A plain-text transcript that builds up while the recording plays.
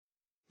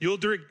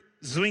Uldrich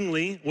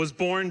Zwingli was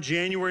born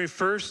January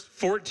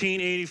 1st,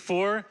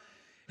 1484,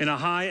 in a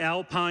high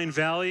alpine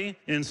valley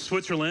in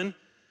Switzerland,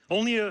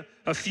 only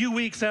a few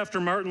weeks after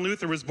Martin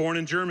Luther was born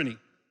in Germany.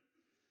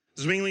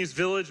 Zwingli's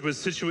village was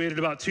situated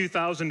about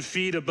 2,000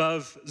 feet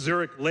above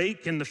Zurich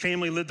Lake, and the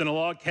family lived in a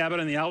log cabin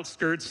on the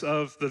outskirts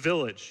of the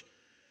village.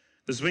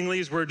 The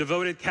Zwinglis were a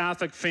devoted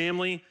Catholic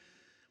family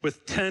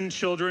with 10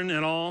 children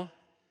in all.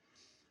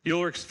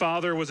 Ulrich's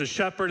father was a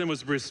shepherd and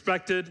was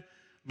respected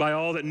by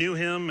all that knew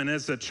him. And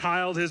as a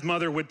child, his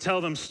mother would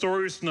tell them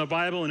stories from the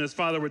Bible, and his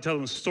father would tell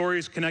them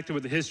stories connected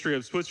with the history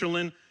of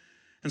Switzerland.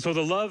 And so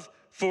the love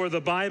for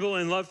the Bible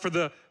and love for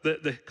the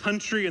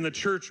country and the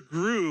church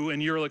grew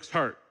in Ulrich's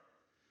heart.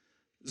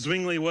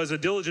 Zwingli was a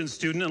diligent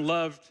student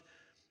and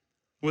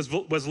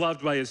was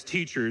loved by his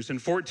teachers. In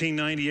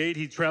 1498,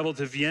 he traveled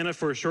to Vienna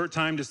for a short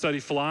time to study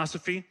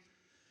philosophy.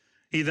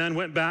 He then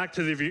went back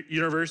to the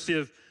University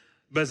of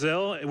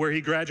Basel, where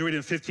he graduated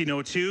in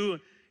 1502.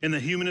 In the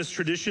humanist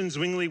tradition,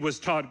 Zwingli was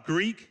taught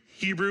Greek,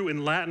 Hebrew,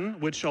 and Latin,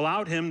 which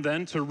allowed him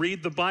then to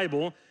read the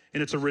Bible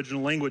in its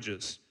original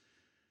languages.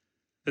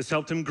 This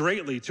helped him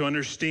greatly to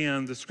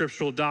understand the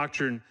scriptural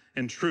doctrine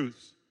and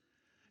truths.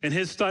 And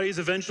his studies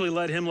eventually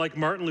led him, like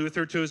Martin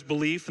Luther, to his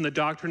belief in the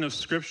doctrine of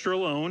Scripture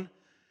alone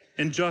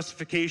and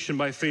justification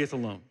by faith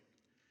alone.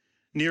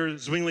 Near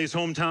Zwingli's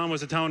hometown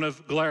was the town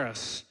of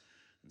Glarus.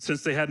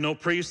 Since they had no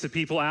priest, the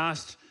people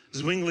asked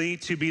Zwingli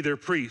to be their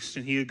priest,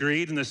 and he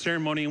agreed, and the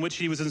ceremony in which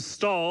he was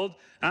installed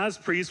as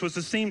priest was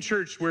the same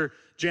church where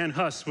Jan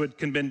Hus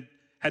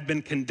had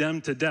been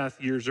condemned to death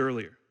years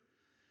earlier.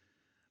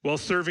 While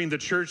serving the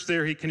church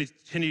there, he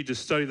continued to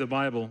study the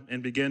Bible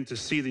and began to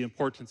see the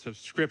importance of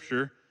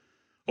Scripture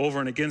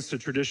over and against the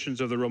traditions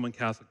of the Roman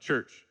Catholic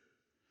Church.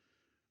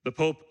 The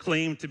Pope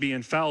claimed to be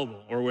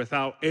infallible or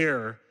without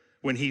error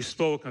when he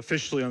spoke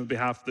officially on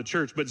behalf of the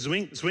church. But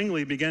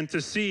Zwingli began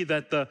to see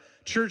that the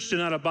church did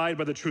not abide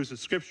by the truths of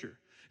Scripture.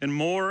 And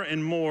more,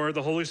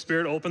 the Holy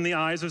Spirit opened the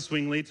eyes of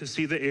Zwingli to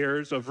see the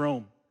errors of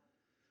Rome.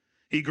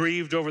 He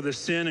grieved over the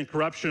sin and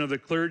corruption of the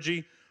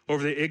clergy,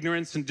 over the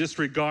ignorance and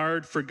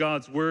disregard for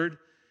God's word,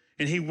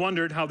 and he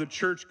wondered how the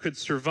church could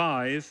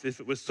survive if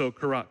it was so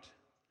corrupt.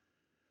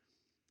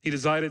 He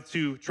decided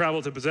to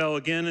travel to Basel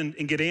again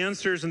and get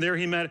answers, and there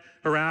he met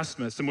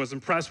Erasmus and was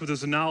impressed with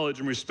his knowledge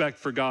and respect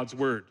for God's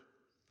word.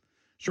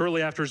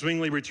 Shortly after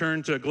Zwingli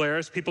returned to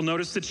Glarus, people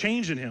noticed a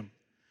change in him.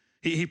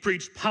 He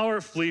preached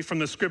powerfully from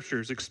the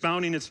scriptures,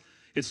 expounding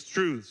its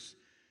truths.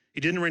 He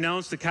didn't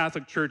renounce the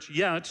Catholic Church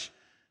yet,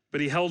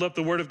 but he held up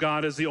the word of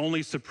God as the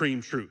only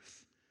supreme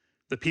truth.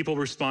 The people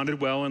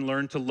responded well and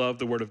learned to love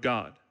the word of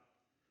God.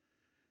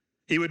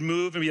 He would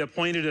move and be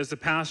appointed as the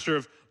pastor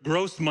of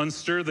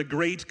Grossmünster, the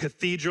great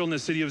cathedral in the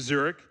city of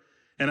Zurich.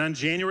 And on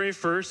January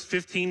 1st,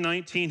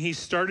 1519, he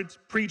started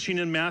preaching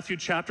in Matthew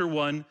chapter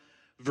 1,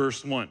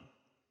 verse 1.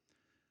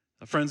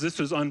 Now, friends, this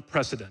was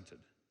unprecedented.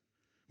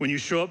 When you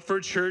show up for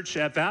church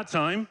at that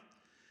time,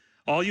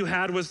 all you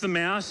had was the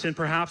Mass and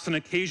perhaps an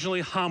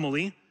occasionally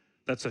homily.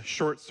 That's a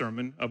short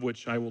sermon, of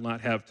which I will not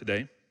have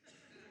today.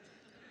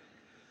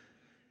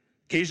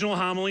 Occasional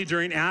homily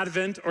during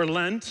Advent or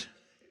Lent.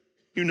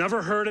 You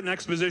never heard an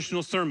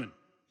expositional sermon.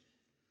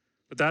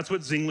 But that's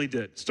what Zwingli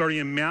did, starting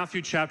in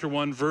Matthew chapter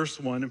 1, verse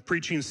 1, and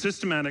preaching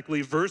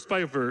systematically, verse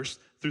by verse,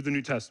 through the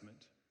New Testament.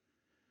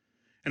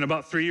 In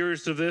about 3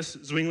 years of this,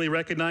 Zwingli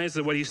recognized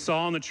that what he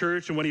saw in the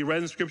church and what he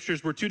read in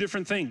scriptures were two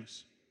different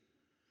things.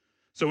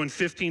 So in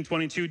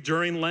 1522,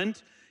 during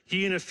Lent,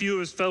 he and a few of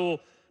his fellow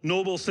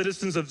noble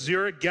citizens of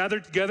Zurich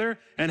gathered together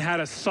and had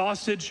a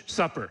sausage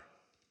supper.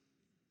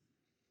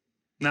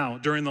 Now,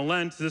 during the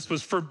Lent, this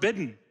was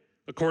forbidden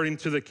according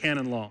to the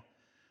canon law.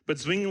 But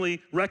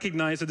Zwingli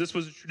recognized that this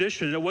was a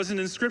tradition, and it wasn't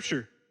in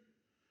Scripture.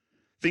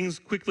 Things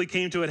quickly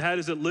came to a head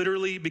as it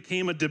literally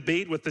became a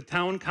debate with the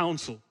town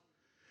council.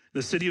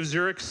 The city of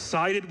Zurich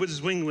sided with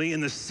Zwingli,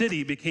 and the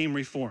city became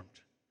reformed.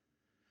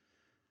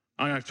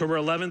 On October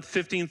 11th,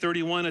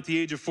 1531, at the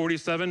age of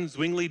 47,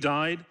 Zwingli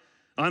died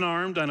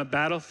unarmed on a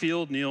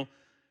battlefield near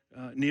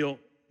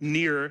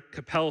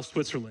Kappel,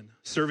 Switzerland,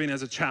 serving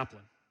as a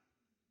chaplain.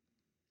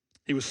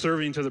 He was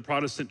serving to the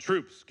Protestant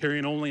troops,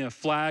 carrying only a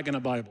flag and a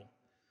Bible.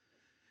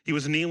 He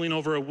was kneeling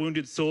over a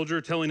wounded soldier,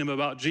 telling him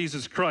about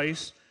Jesus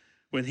Christ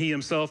when he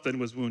himself then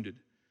was wounded.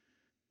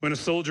 When a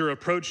soldier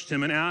approached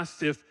him and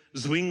asked if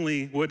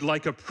Zwingli would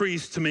like a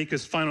priest to make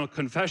his final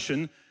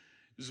confession,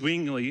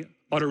 Zwingli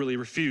utterly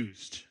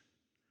refused.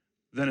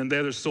 Then and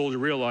there the soldier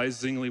realized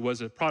Zwingli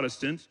was a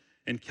Protestant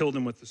and killed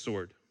him with the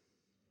sword.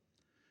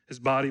 His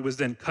body was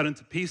then cut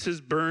into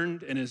pieces,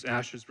 burned, and his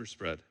ashes were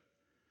spread.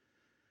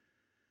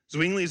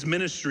 Zwingli's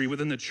ministry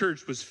within the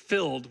church was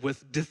filled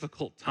with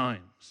difficult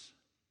times,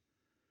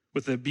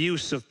 with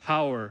abuse of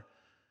power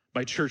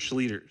by church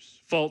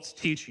leaders, false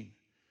teaching,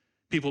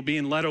 people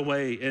being led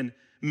away and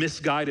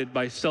misguided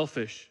by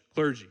selfish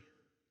clergy.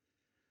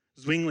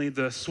 Zwingli,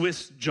 the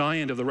Swiss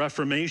giant of the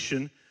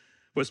Reformation,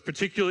 was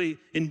particularly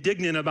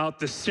indignant about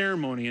the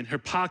ceremony and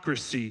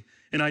hypocrisy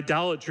and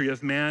idolatry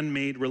of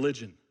man-made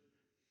religion.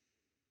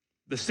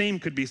 The same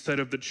could be said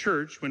of the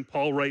church when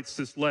Paul writes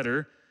this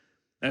letter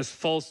as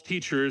false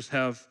teachers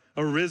have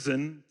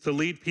arisen to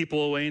lead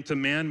people away into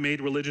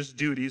man-made religious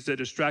duties that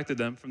distracted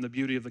them from the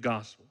beauty of the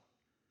gospel.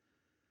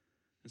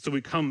 And so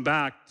we come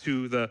back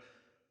to the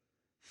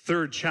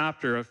third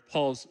chapter of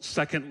Paul's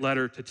second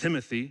letter to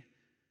Timothy,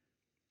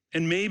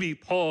 and maybe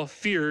Paul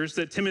fears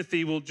that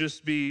Timothy will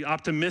just be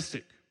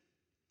optimistic,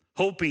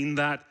 hoping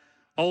that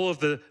all of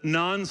the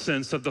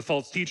nonsense of the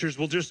false teachers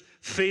will just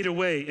fade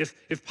away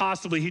if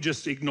possibly he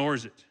just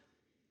ignores it.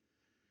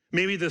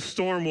 Maybe the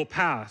storm will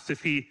pass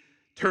if he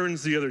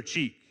turns the other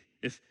cheek,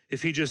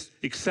 if he just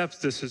accepts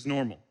this as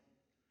normal.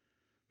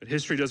 But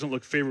history doesn't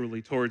look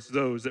favorably towards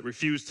those that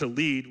refuse to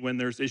lead when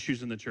there's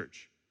issues in the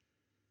church.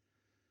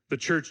 The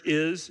church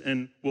is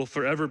and will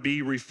forever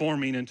be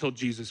reforming until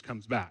Jesus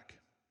comes back.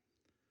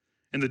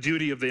 And the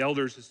duty of the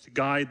elders is to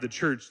guide the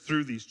church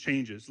through these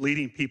changes,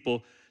 leading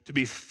people to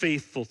be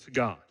faithful to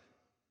God.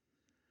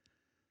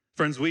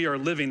 Friends, we are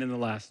living in the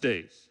last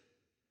days.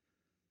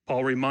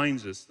 Paul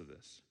reminds us of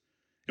this.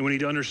 And we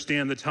need to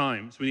understand the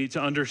times. We need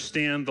to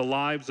understand the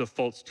lives of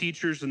false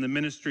teachers and the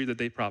ministry that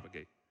they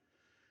propagate.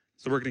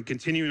 So we're going to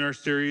continue in our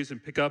series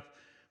and pick up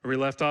where we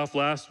left off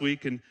last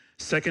week in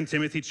 2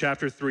 Timothy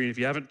chapter 3. And if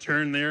you haven't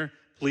turned there,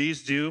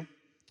 please do.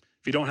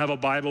 If you don't have a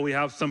Bible, we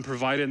have some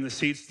provided in the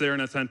seats there,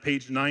 and it's on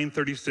page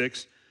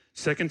 936,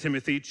 2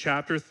 Timothy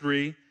chapter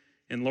 3.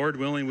 And Lord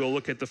willing, we'll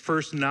look at the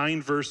first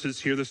 9 verses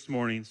here this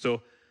morning.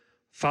 So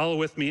follow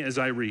with me as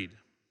I read.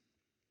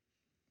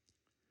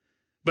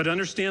 But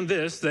understand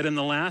this, that in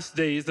the last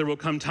days there will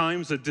come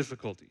times of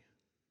difficulty.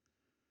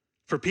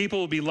 For people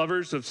will be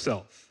lovers of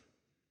self,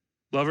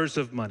 lovers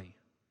of money,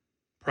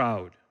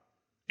 proud,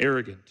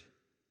 arrogant,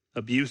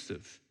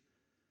 abusive,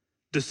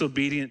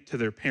 disobedient to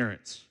their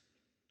parents,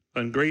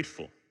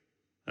 ungrateful,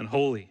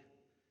 unholy,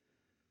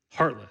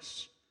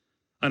 heartless,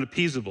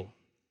 unappeasable,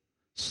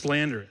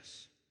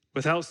 slanderous,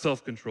 without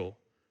self-control,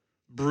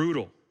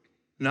 brutal,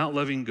 not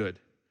loving good,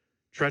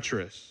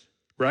 treacherous,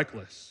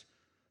 reckless,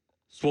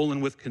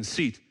 swollen with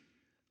conceit,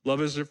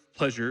 lovers of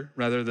pleasure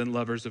rather than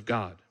lovers of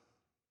God,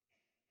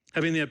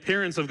 having the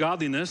appearance of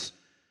godliness,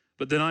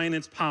 but denying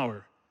its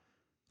power.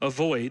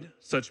 Avoid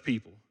such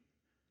people.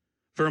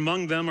 For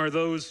among them are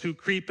those who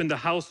creep into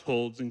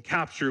households and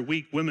capture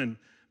weak women,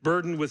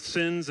 burdened with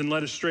sins and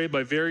led astray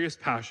by various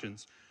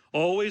passions,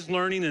 always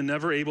learning and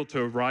never able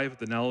to arrive at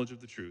the knowledge of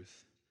the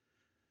truth.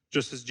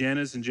 Just as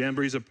Jannes and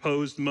Jambres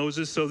opposed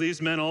Moses, so these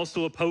men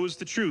also opposed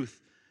the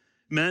truth,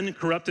 men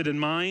corrupted in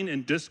mind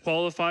and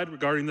disqualified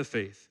regarding the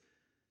faith.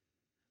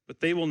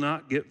 But they will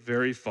not get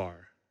very far,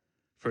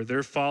 for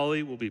their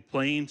folly will be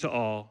plain to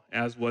all,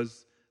 as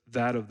was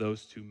that of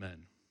those 2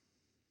 men.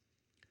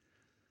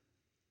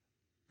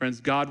 Friends,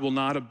 God will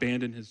not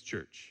abandon his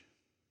church.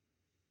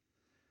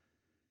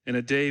 In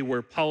a day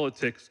where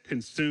politics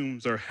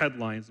consumes our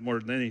headlines more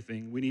than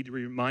anything, we need to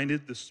be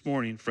reminded this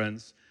morning,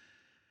 friends,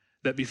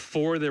 that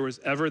before there was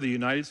ever the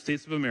United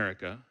States of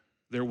America,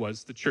 there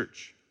was the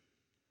church.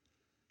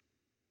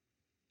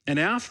 And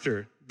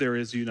after there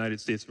is the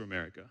United States of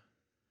America,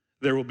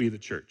 there will be the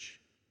church.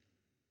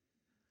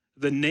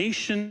 The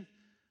nation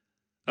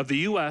of the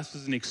U.S.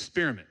 is an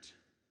experiment.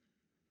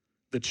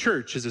 The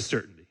church is a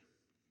certainty.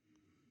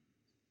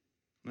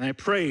 And I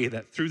pray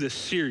that through this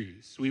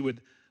series, we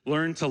would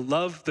learn to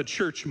love the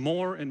church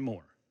more and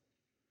more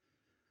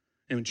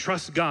and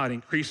trust God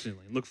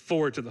increasingly and look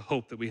forward to the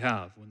hope that we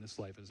have when this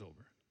life is over.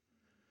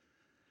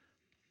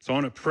 So I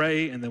want to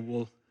pray, and then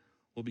we'll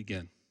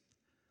begin.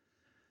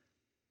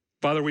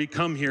 Father, we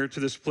come here to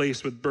this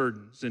place with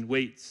burdens and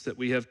weights that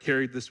we have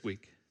carried this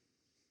week.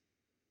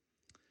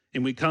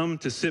 And we come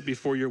to sit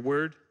before your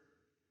word,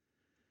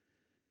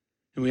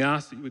 and we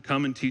ask that you would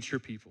come and teach your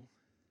people.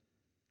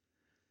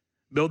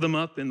 Build them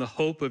up in the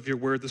hope of your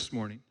word this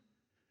morning.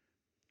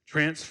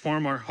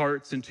 Transform our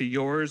hearts into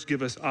yours.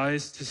 Give us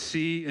eyes to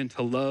see and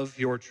to love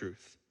your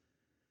truth.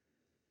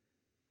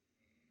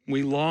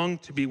 We long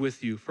to be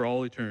with you for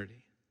all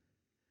eternity.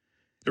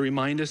 And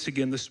remind us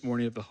again this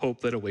morning of the hope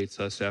that awaits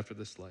us after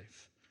this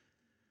life.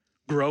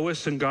 Grow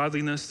us in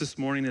godliness this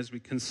morning as we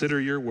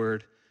consider your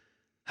word.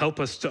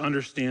 Help us to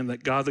understand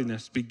that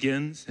godliness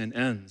begins and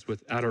ends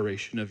with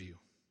adoration of you.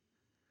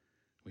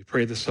 We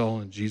pray this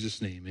all in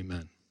Jesus' name,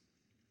 amen.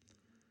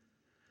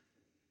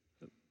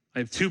 I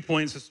have 2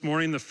 points this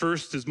morning. The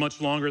first is much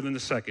longer than the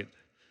second.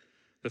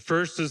 The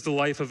first is the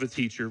life of a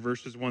teacher,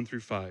 verses 1 through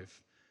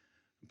 5.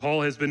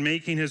 Paul has been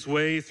making his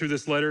way through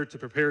this letter to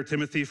prepare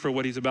Timothy for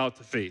what he's about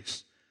to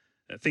face.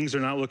 Things are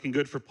not looking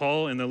good for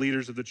Paul and the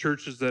leaders of the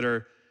churches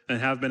that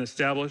have been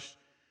established.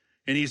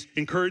 And he's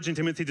encouraging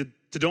Timothy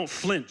to don't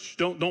flinch,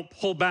 don't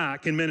pull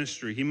back in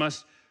ministry. He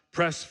must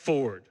press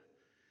forward.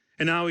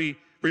 And now he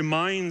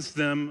reminds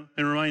them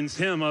and reminds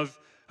him of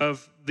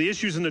the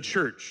issues in the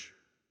church,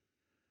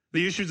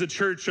 the issues of the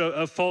church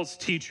of false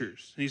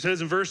teachers. And he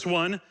says in verse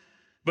 1,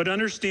 but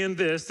understand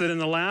this, that in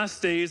the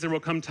last days there will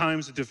come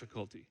times of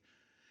difficulty.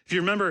 If you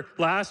remember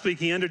last week,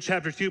 he ended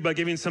chapter 2 by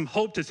giving some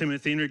hope to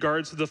Timothy in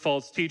regards to the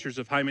false teachers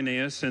of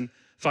Hymenaeus and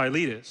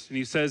Philetus. And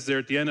he says there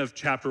at the end of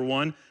chapter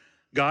 1,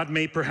 God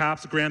may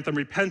perhaps grant them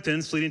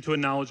repentance, leading to a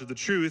knowledge of the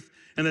truth,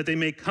 and that they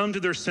may come to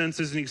their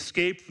senses and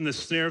escape from the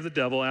snare of the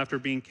devil after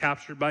being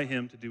captured by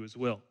him to do his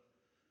will.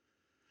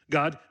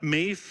 God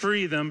may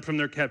free them from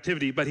their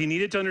captivity, but he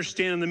needed to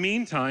understand in the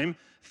meantime,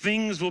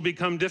 things will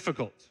become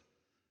difficult.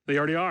 They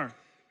already are.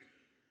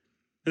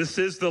 This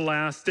is the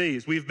last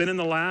days. We've been in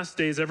the last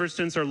days ever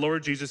since our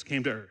Lord Jesus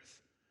came to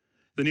earth.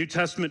 The New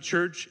Testament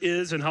church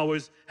is and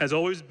has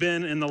always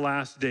been in the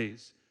last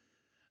days.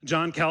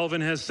 John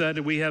Calvin has said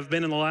we have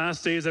been in the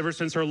last days ever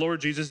since our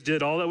Lord Jesus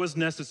did all that was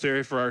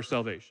necessary for our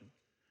salvation.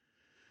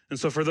 And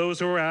so for those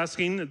who are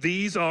asking,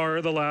 these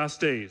are the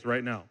last days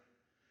right now.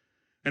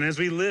 And as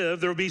we live,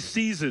 there will be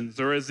seasons,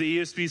 or as the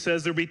ESV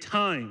says, there will be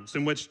times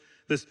in which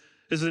this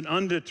is an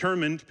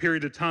undetermined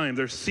period of time.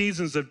 There's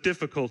seasons of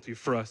difficulty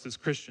for us as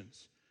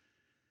Christians.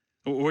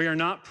 We are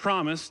not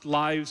promised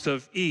lives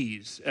of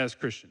ease as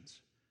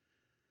Christians.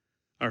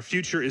 Our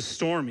future is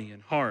stormy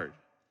and hard,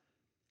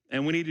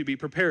 and we need to be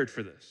prepared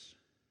for this.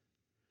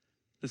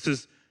 This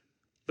is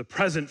the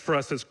present for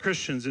us as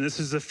Christians, and this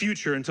is the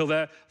future until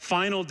that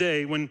final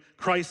day when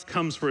Christ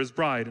comes for his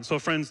bride. And so,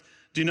 friends,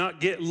 do not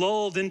get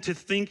lulled into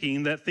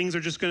thinking that things are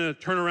just going to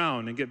turn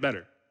around and get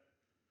better.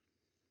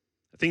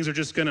 Things are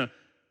just going to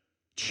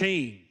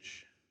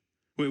change.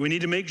 We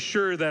need to make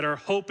sure that our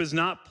hope is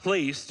not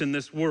placed in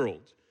this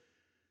world.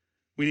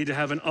 We need to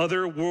have an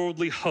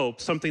otherworldly hope,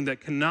 something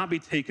that cannot be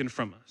taken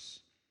from us.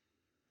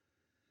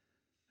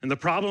 And the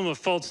problem of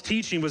false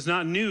teaching was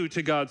not new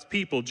to God's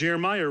people.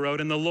 Jeremiah wrote,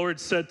 "And the Lord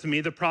said to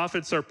me, the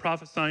prophets are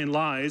prophesying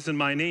lies in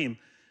my name.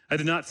 I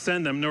did not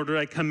send them, nor did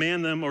I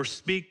command them or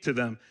speak to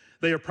them.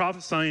 They are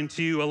prophesying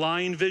to you a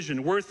lying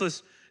vision,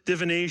 worthless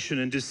divination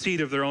and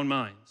deceit of their own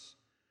minds."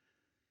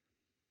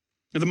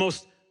 And the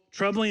most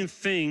troubling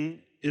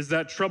thing is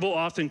that trouble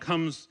often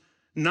comes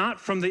not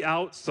from the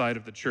outside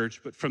of the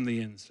church, but from the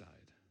inside.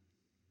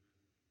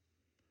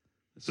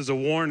 This is a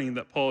warning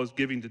that Paul is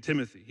giving to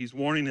Timothy. He's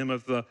warning him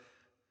of the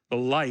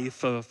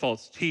life of a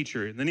false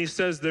teacher. And then he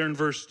says there in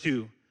verse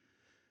 2,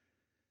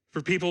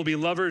 "For people will be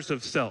lovers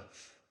of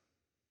self,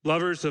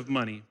 lovers of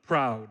money,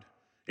 proud,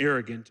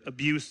 arrogant,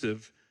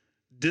 abusive,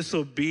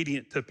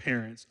 disobedient to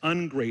parents,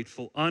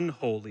 ungrateful,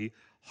 unholy,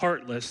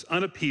 heartless,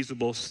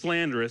 unappeasable,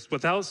 slanderous,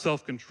 without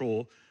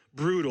self-control,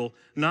 brutal,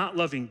 not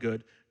loving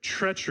good,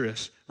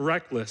 treacherous,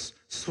 reckless,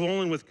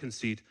 swollen with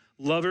conceit,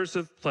 lovers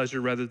of pleasure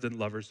rather than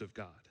lovers of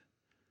God."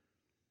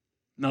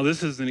 Now,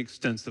 this is an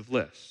extensive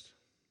list.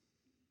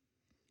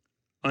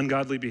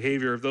 Ungodly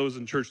behavior of those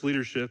in church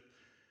leadership,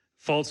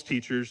 false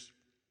teachers,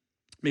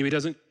 maybe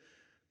doesn't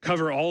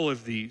cover all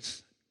of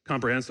these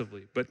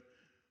comprehensively, but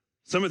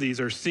some of these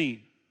are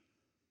seen.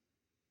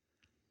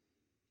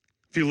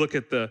 If you look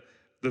at the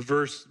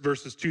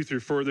verses 2 through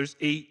 4, there's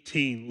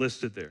 18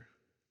 listed there.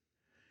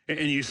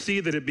 And you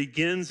see that it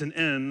begins and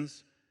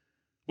ends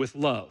with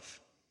love.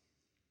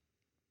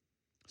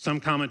 Some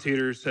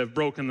commentators have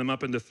broken them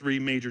up into three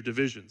major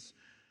divisions: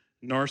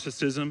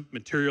 narcissism,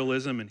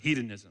 materialism, and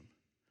hedonism.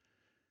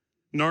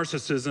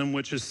 Narcissism,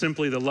 which is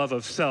simply the love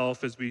of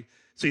self, as we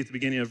see at the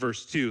beginning of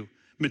verse 2.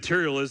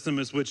 Materialism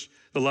is which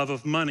the love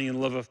of money and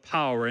love of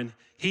power, and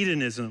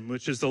hedonism,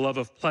 which is the love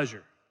of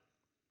pleasure.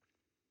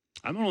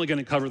 I'm only going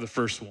to cover the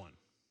first one.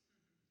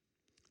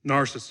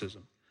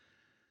 Narcissism,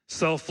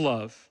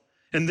 self-love.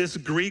 And this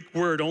Greek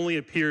word only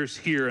appears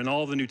here in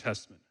all the New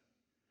Testament.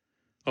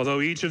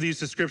 Although each of these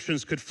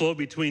descriptions could float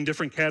between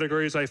different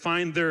categories, I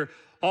find their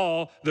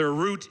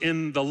root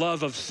in the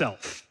love of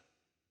self.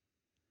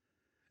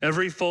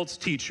 Every false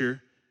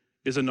teacher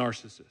is a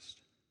narcissist.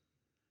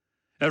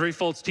 Every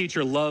false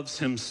teacher loves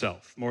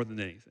himself more than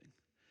anything.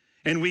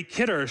 And we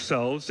kid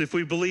ourselves if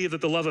we believe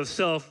that the love of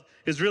self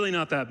is really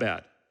not that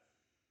bad.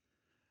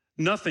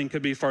 Nothing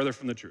could be farther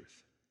from the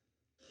truth.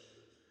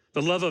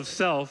 The love of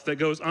self that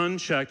goes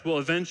unchecked will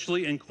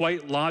eventually and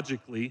quite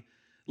logically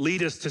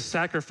lead us to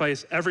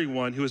sacrifice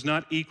everyone who is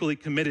not equally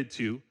committed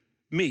to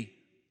me.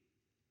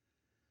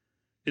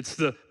 It's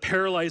the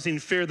paralyzing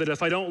fear that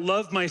if I don't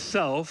love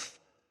myself,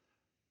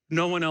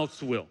 no one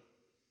else will.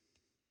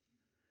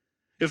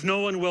 If no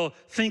one will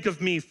think of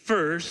me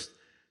first,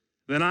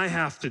 then I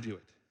have to do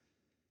it.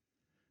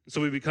 So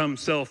we become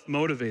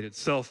self-motivated,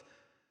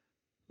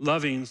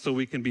 self-loving so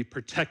we can be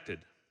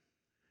protected.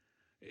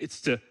 It's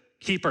to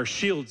keep our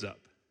shields up.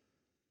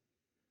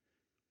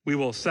 We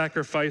will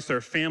sacrifice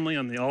our family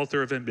on the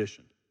altar of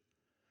ambition.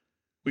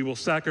 We will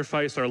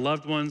sacrifice our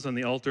loved ones on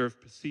the altar of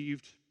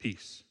perceived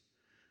peace.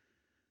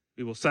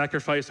 We will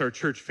sacrifice our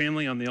church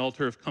family on the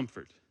altar of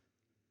comfort.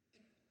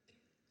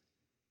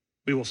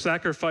 We will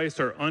sacrifice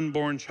our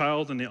unborn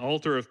child on the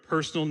altar of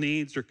personal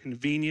needs or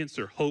convenience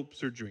or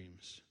hopes or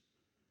dreams.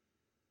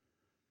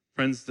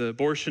 Friends, the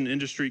abortion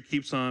industry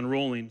keeps on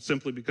rolling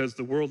simply because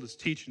the world is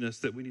teaching us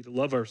that we need to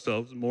love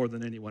ourselves more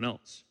than anyone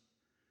else.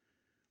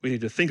 We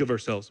need to think of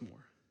ourselves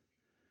more.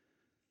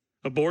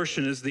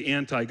 Abortion is the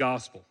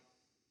anti-gospel.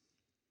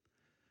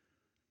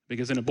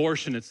 Because in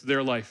abortion, it's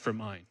their life for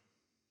mine.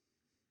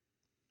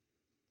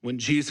 When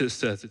Jesus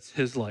says it's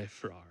his life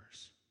for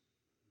ours.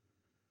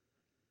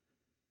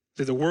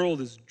 See, the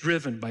world is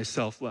driven by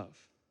self-love.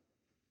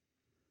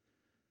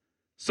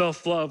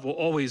 Self-love will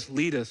always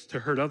lead us to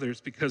hurt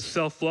others because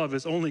self-love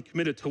is only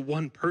committed to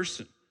one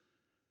person,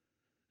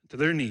 to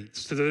their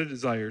needs, to their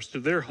desires, to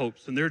their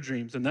hopes and their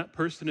dreams, and that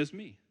person is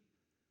me.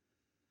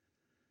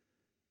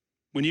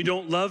 When you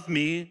don't love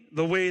me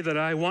the way that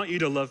I want you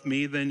to love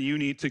me, then you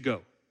need to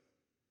go.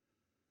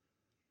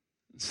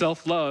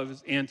 Self-love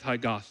is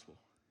anti-gospel.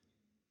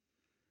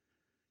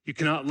 You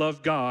cannot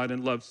love God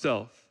and love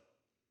self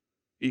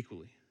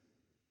equally.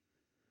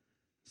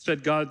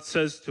 Instead, God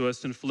says to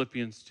us in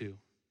Philippians 2,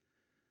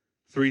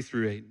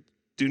 3-8,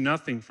 do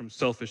nothing from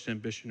selfish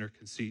ambition or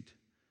conceit,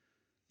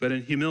 but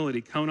in humility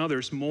count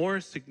others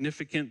more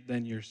significant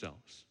than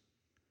yourselves.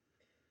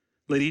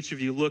 Let each of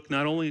you look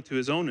not only to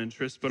his own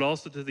interest, but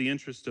also to the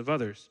interest of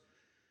others,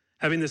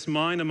 having this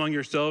mind among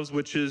yourselves,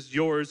 which is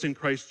yours in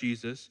Christ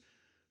Jesus,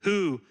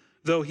 who,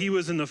 though he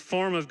was in the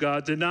form of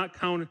God, did not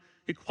count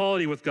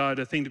equality with God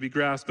a thing to be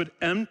grasped, but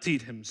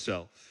emptied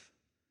himself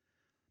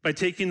by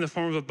taking the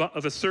form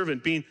of a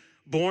servant, being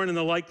born in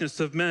the likeness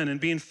of men, and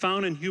being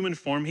found in human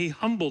form, he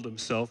humbled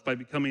himself by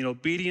becoming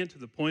obedient to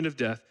the point of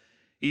death,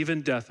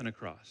 even death on a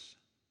cross.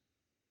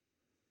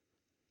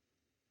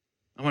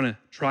 I want to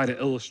try to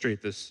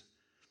illustrate this.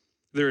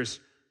 There's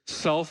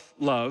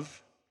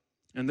self-love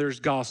and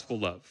there's gospel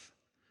love.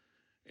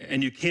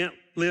 And you can't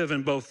live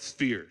in both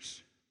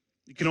spheres.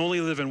 You can only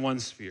live in one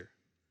sphere.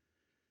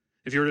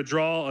 If you were to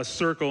draw a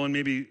circle, and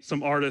maybe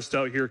some artist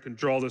out here can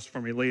draw this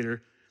for me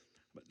later,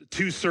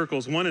 two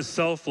circles. One is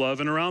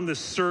self-love, and around this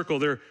circle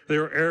there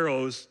are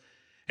arrows.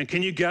 And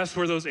can you guess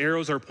where those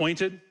arrows are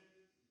pointed?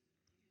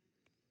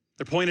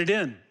 They're pointed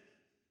in.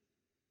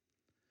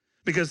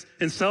 Because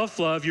in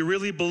self-love, you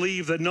really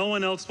believe that no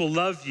one else will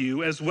love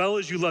you as well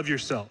as you love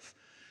yourself.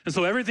 And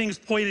so everything's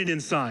pointed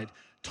inside,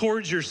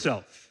 towards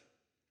yourself.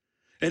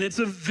 And it's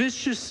a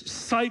vicious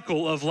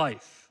cycle of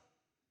life.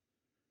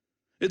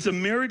 It's a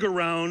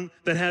merry-go-round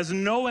that has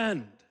no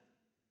end.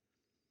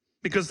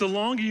 Because the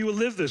longer you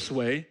live this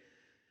way,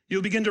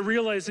 you'll begin to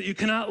realize that you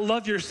cannot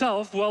love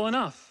yourself well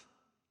enough.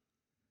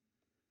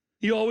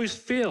 You always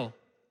fail.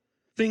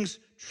 Things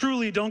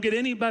truly don't get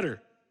any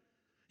better.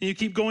 And you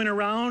keep going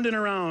around and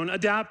around,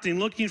 adapting,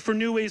 looking for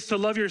new ways to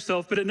love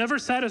yourself, but it never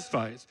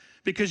satisfies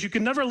because you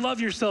can never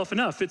love yourself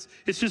enough. It's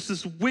just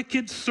this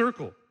wicked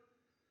circle.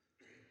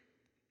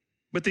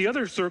 But the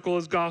other circle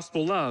is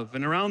gospel love,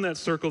 and around that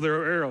circle there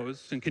are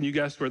arrows, and can you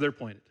guess where they're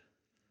pointed?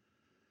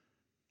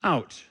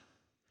 Out.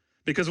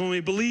 Because when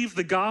we believe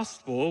the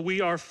gospel,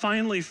 we are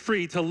finally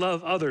free to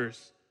love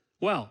others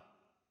well.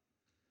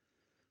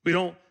 We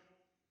don't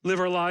live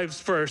our lives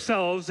for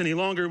ourselves any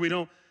longer. We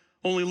don't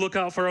only look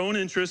out for our own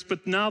interests,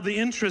 but now the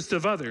interest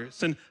of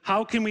others. And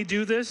how can we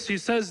do this? He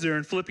says there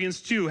in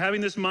Philippians 2,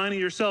 having this mind of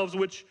yourselves,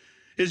 which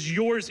is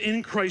yours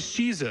in Christ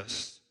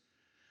Jesus.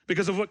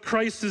 Because of what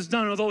Christ has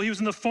done, although he was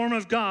in the form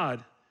of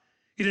God,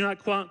 he did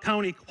not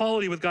count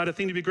equality with God a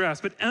thing to be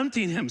grasped, but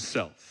emptying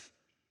himself.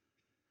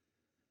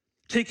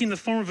 Taking the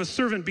form of a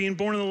servant, being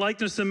born in the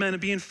likeness of men,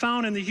 and being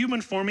found in the human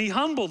form, he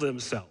humbled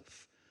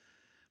himself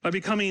by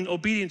becoming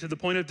obedient to the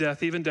point of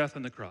death, even death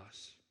on the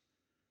cross.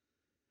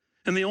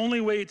 And the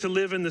only way to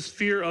live in the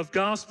sphere of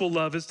gospel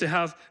love is to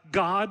have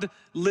God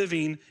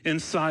living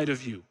inside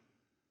of you.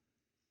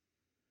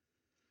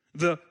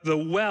 The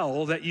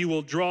well that you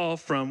will draw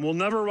from will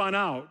never run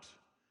out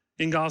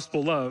in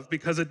gospel love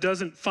because it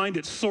doesn't find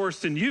its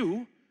source in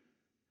you.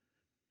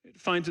 It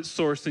finds its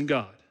source in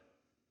God,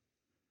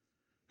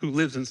 who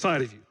lives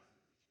inside of you.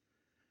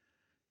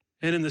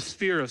 And in the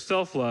sphere of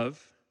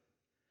self-love,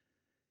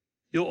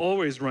 you'll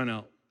always run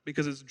out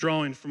because it's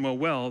drawing from a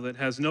well that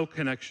has no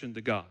connection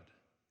to God.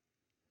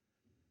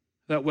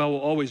 That well will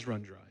always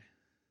run dry.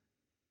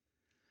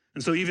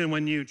 And so even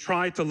when you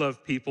try to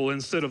love people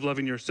instead of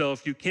loving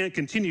yourself, you can't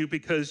continue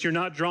because you're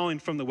not drawing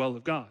from the well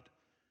of God.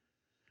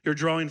 You're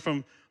drawing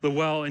from the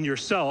well in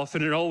yourself,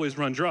 and it always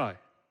runs dry.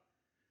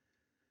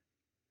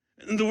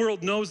 And the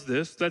world knows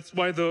this. That's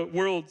why the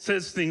world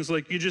says things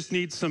like, you just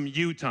need some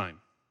you time.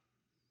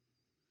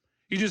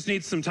 You just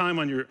need some time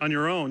on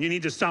your own. You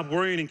need to stop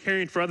worrying and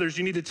caring for others.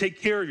 You need to take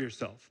care of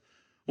yourself.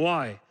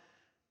 Why?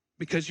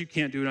 Because you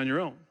can't do it on your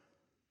own.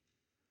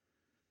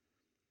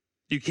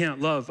 You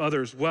can't love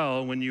others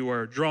well when you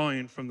are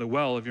drawing from the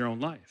well of your own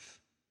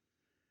life.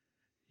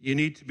 You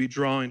need to be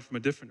drawing from a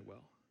different well.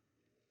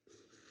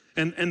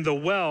 And the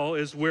well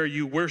is where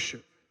you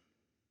worship.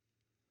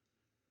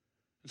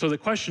 So the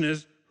question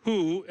is,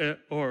 who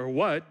or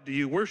what do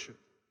you worship?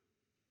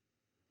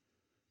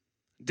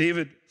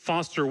 David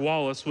Foster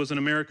Wallace was an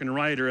American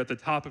writer at the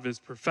top of his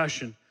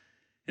profession,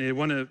 and he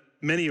won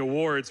many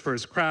awards for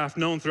his craft,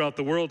 known throughout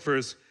the world for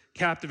his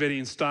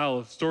captivating style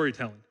of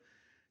storytelling.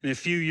 And a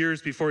few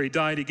years before he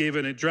died, he gave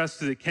an address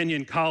to the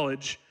Kenyon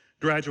College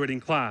graduating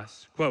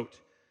class. Quote,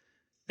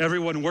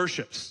 "Everyone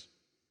worships.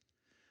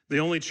 The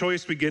only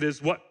choice we get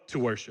is what to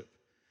worship.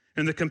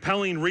 And the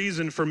compelling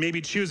reason for maybe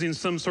choosing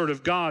some sort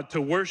of God to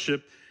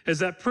worship is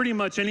that pretty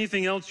much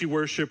anything else you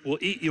worship will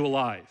eat you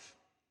alive.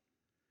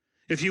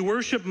 If you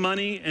worship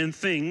money and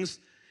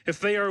things, if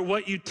they are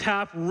what you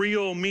tap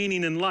real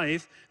meaning in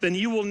life, then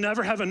you will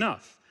never have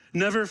enough,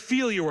 never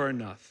feel you are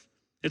enough.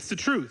 It's the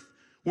truth.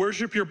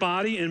 Worship your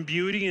body in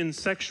beauty and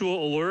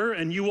sexual allure,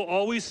 and you will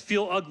always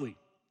feel ugly.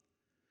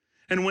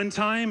 And when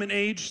time and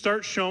age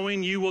start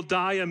showing, you will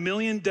die a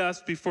million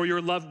deaths before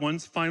your loved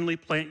ones finally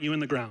plant you in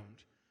the ground.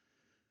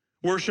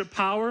 Worship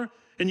power,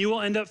 and you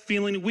will end up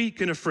feeling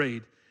weak and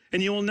afraid.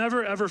 And you will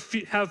never, ever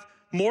have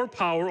more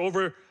power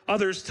over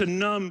others to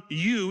numb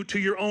you to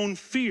your own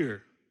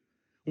fear.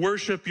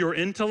 Worship your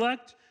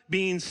intellect,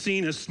 being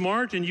seen as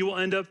smart, and you will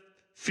end up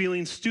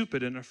feeling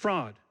stupid and a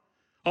fraud,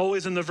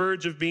 always on the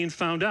verge of being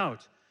found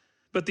out.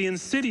 But the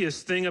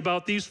insidious thing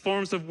about these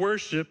forms of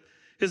worship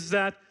is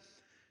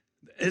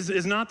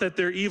not that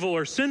they're evil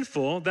or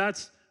sinful,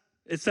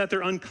 it's that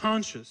they're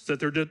unconscious, that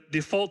they're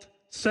default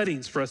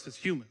settings for us as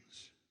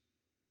humans.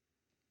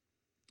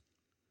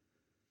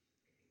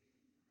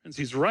 And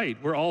he's right,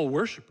 we're all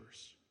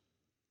worshipers.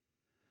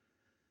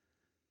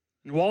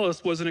 And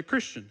Wallace wasn't a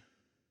Christian,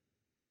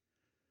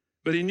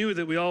 but he knew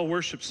that we all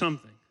worship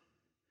something.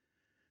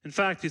 In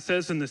fact, he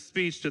says in the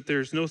speech that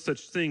there's no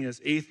such thing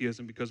as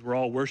atheism because we're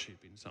all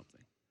worshiping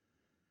something.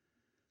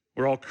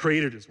 We're all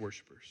created as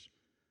worshipers.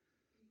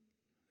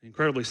 The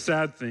incredibly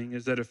sad thing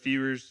is that a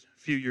few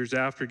years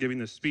after giving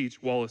this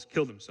speech, Wallace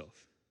killed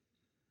himself.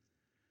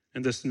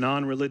 And this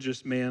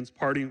non-religious man's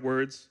parting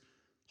words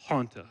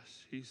haunt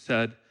us. He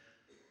said,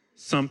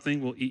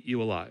 "Something will eat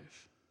you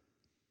alive."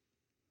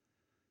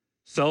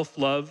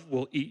 Self-love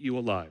will eat you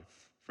alive,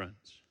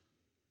 friends.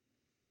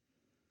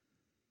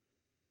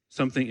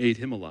 Something ate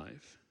him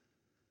alive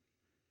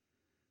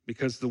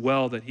because the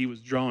well that he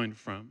was drawing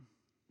from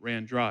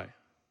ran dry.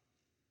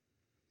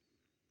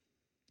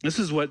 This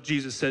is what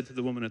Jesus said to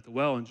the woman at the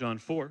well in John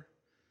 4.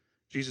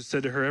 Jesus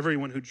said to her,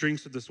 "Everyone who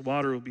drinks of this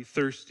water will be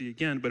thirsty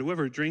again, but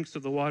whoever drinks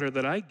of the water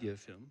that I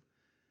give him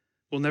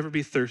will never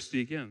be thirsty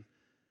again.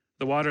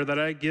 The water that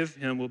I give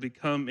him will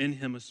become in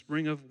him a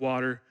spring of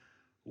water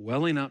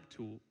welling up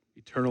to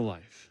eternal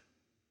life."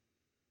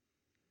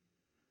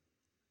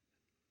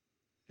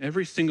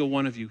 Every single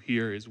one of you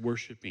here is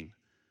worshiping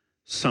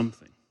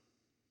something.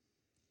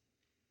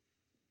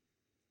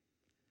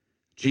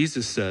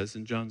 Jesus says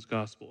in John's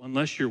gospel,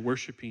 unless you're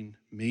worshiping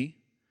me,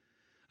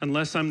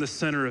 unless I'm the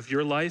center of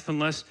your life,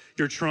 unless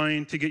you're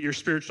trying to get your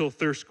spiritual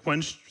thirst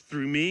quenched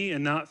through me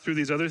and not through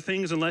these other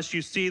things, unless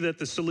you see that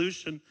the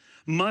solution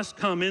must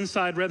come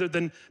inside rather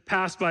than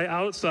pass by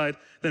outside,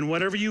 then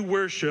whatever you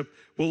worship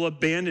will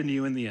abandon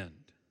you in the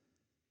end.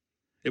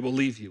 It will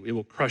leave you. It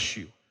will crush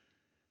you.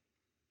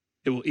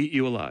 It will eat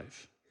you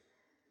alive.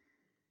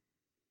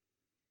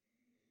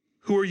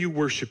 Who are you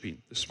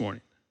worshiping this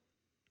morning?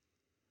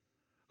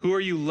 Who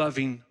are you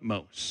loving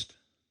most?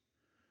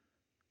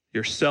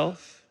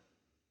 Yourself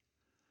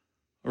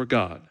or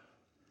God?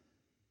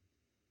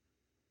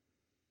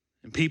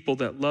 And people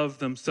that love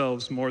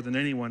themselves more than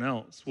anyone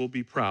else will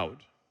be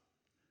proud,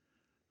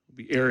 will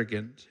be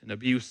arrogant and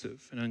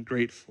abusive and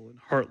ungrateful and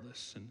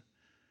heartless and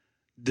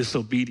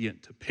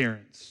disobedient to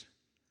parents,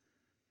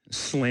 and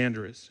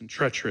slanderous and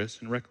treacherous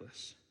and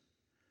reckless,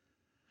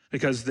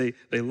 because they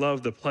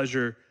love the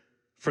pleasure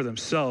for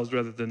themselves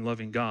rather than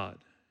loving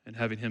God and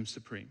having him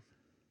supreme.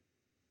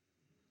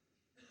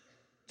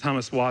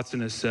 Thomas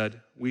Watson has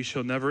said, "We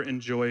shall never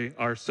enjoy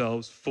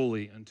ourselves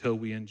fully until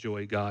we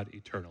enjoy God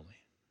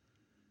eternally."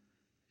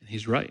 And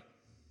he's right.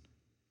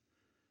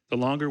 The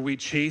longer we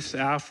chase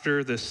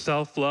after the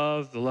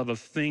self-love, the love of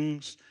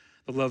things,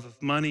 the love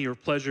of money or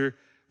pleasure,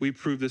 we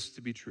prove this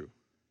to be true.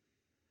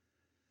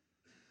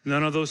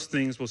 None of those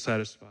things will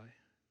satisfy.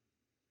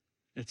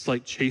 It's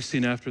like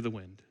chasing after the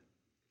wind.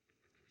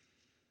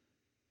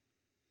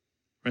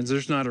 Friends,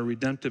 there's not a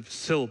redemptive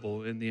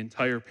syllable in the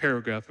entire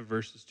paragraph of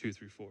verses 2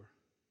 through 4.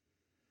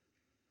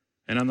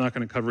 And I'm not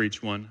going to cover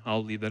each one.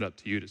 I'll leave that up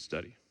to you to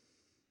study.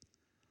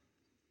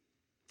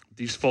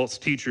 These false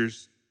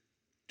teachers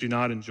do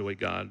not enjoy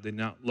God. They do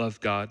not love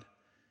God.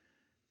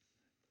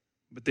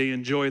 But they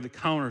enjoy the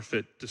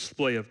counterfeit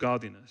display of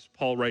godliness.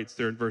 Paul writes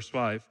there in verse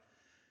 5,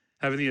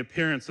 "Having the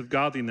appearance of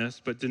godliness,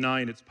 but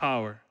denying its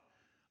power,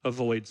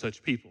 avoid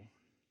such people."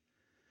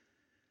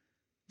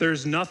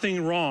 There's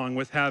nothing wrong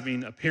with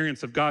having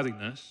appearance of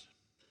godliness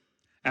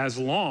as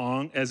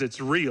long as it's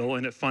real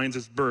and it finds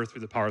its birth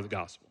through the power of the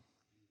gospel.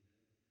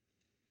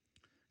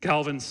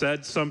 Calvin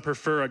said, "Some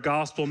prefer a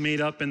gospel made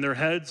up in their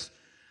heads,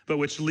 but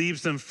which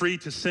leaves them free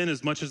to sin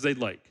as much as they'd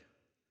like."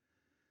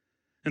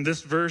 And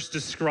this verse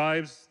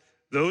describes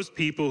those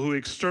people who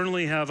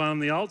externally have on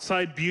the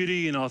outside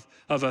beauty and of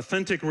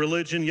authentic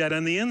religion, yet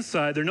on the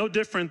inside, they're no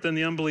different than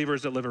the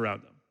unbelievers that live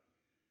around them.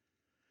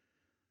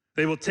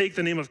 They will take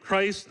the name of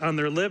Christ on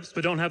their lips,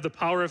 but don't have the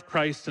power of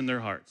Christ in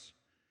their hearts.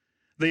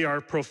 They are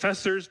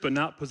professors, but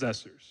not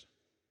possessors.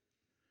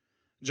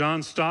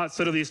 John Stott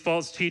said of these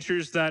false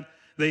teachers that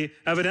they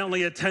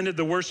evidently attended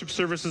the worship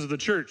services of the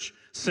church,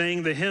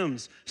 sang the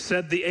hymns,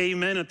 said the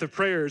amen at the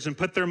prayers, and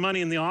put their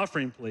money in the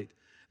offering plate.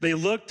 They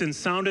looked and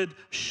sounded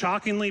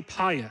shockingly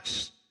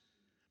pious,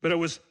 but it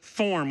was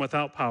form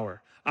without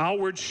power,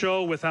 outward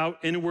show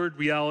without inward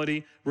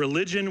reality,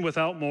 religion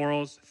without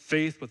morals,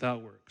 faith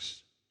without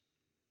works.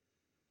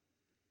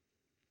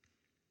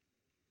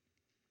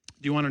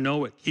 Do you want to know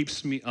what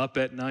keeps me up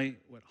at night,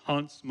 what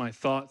haunts my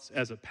thoughts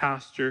as a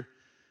pastor,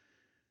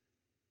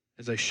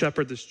 as I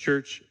shepherd this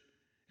church,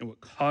 and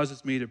what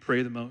causes me to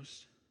pray the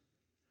most?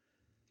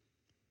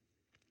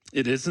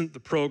 It isn't the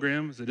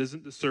programs, it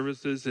isn't the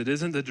services, it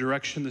isn't the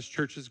direction this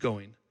church is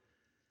going.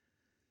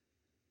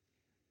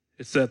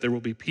 It's that there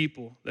will be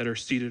people that are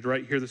seated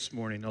right here this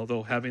morning,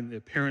 although having the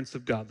appearance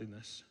of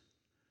godliness,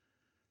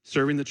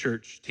 serving the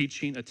church,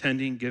 teaching,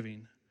 attending,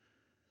 giving,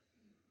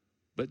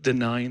 but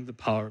denying the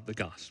power of the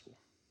gospel.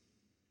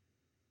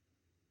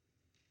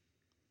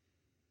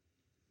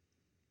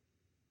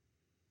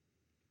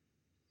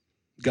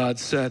 God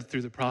said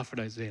through the prophet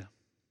Isaiah,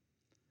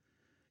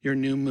 your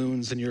new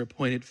moons and your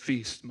appointed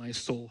feasts my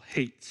soul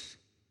hates.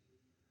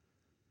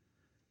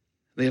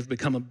 They have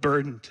become a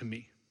burden to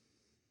me.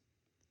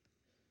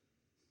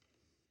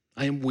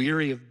 I am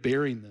weary of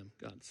bearing them,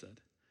 God said.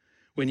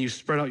 When you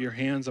spread out your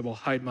hands, I will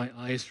hide my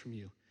eyes from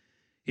you.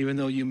 Even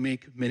though you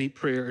make many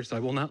prayers, I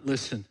will not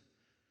listen.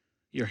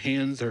 Your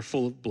hands are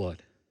full of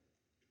blood.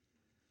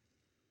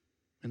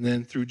 And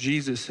then through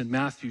Jesus in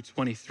Matthew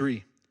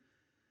 23,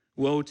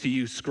 woe to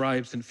you,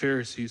 scribes and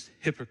Pharisees,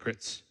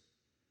 hypocrites!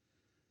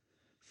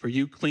 For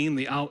you clean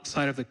the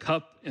outside of the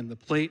cup and the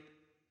plate,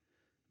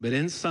 but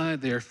inside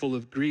they are full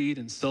of greed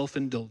and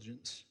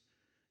self-indulgence.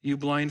 You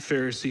blind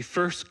Pharisee,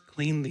 first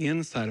clean the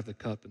inside of the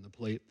cup and the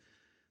plate,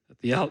 that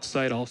the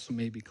outside also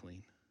may be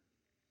clean.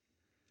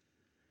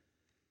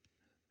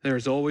 There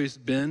has always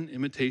been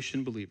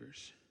imitation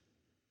believers.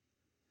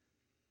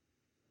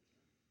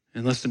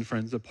 And listen,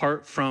 friends,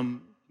 apart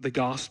from the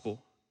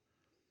gospel,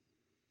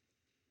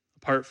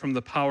 apart from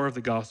the power of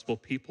the gospel,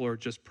 people are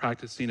just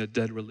practicing a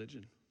dead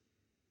religion.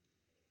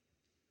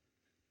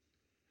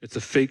 It's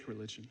a fake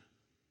religion.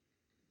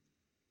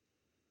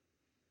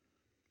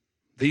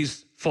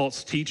 These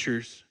false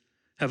teachers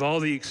have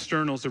all the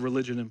externals of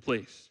religion in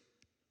place.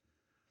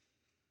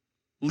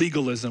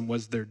 Legalism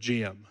was their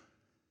jam.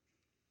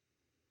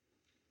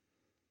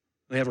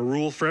 They have a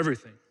rule for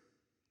everything,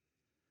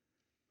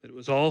 but it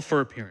was all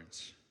for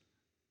appearance.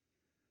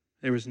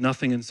 There was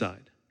nothing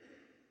inside.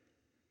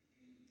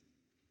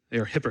 They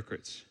are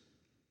hypocrites.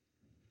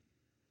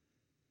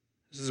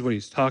 This is what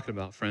he's talking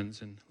about,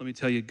 friends, and let me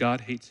tell you,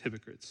 God hates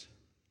hypocrites.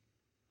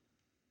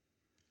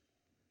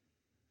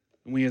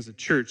 And we as a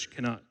church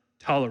cannot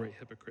tolerate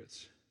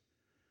hypocrites.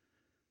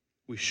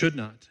 We should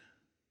not.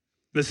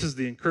 This is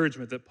the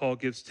encouragement that Paul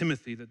gives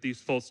Timothy, that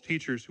these false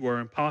teachers who are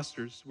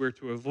imposters, we're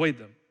to avoid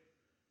them.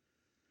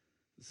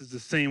 This is the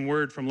same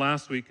word from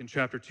last week in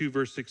chapter 2,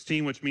 verse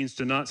 16, which means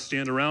to not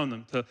stand around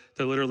them, to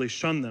literally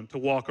shun them, to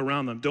walk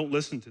around them. Don't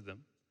listen to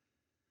them.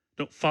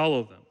 Don't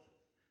follow them.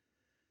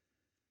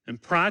 And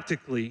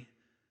practically,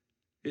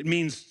 it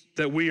means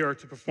that we are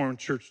to perform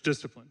church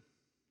discipline.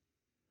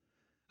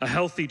 A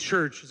healthy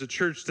church is a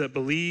church that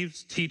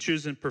believes,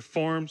 teaches, and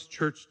performs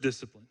church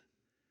discipline.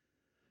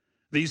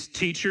 These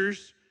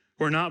teachers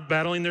who are not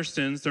battling their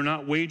sins, they're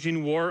not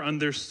waging war on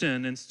their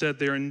sin. Instead,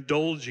 they're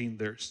indulging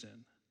their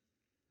sin,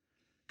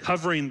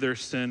 covering their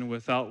sin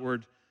with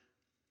outward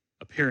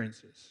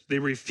appearances. They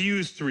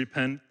refuse to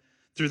repent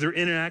through their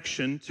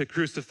inaction to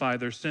crucify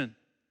their sin.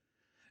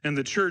 And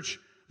the church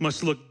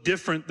must look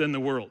different than the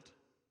world.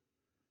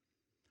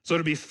 So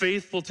to be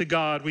faithful to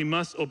God, we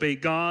must obey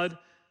God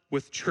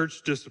with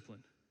church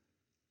discipline.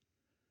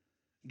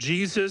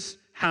 Jesus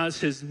has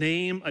his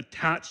name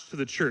attached to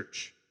the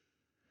church.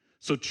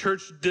 So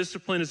church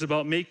discipline is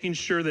about making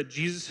sure that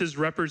Jesus'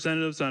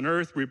 representatives on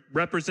earth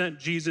represent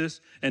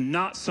Jesus and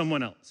not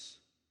someone else.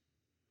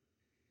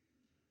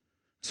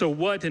 So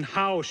what and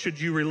how should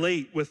you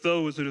relate with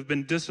those that have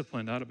been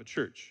disciplined out of a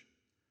church?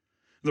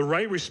 The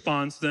right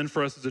response then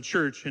for us as a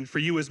church and for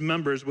you as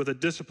members with a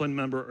disciplined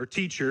member or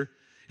teacher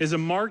is a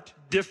marked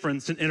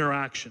difference in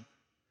interaction.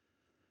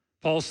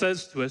 Paul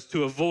says to us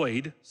to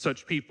avoid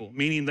such people,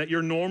 meaning that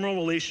your normal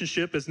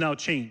relationship is now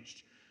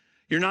changed.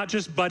 You're not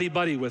just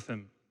buddy-buddy with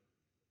them.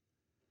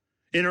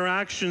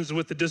 Interactions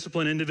with the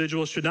disciplined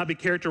individual should not be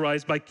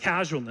characterized by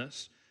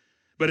casualness,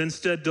 but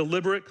instead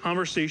deliberate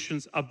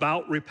conversations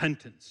about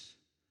repentance.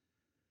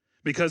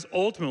 Because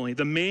ultimately,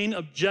 the main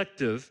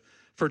objective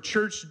for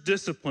church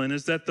discipline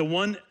is that the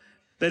one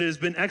that has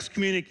been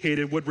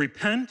excommunicated would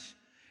repent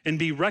and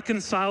be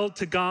reconciled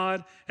to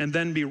God and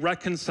then be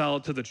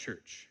reconciled to the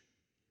church.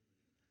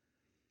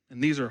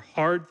 And these are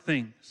hard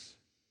things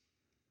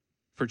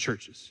for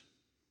churches.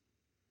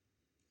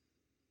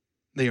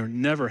 They are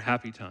never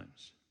happy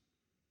times.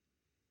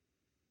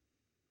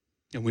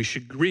 And we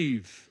should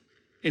grieve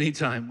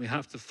anytime we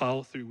have to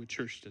follow through with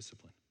church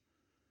discipline.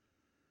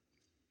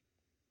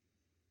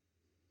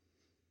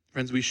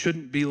 Friends, we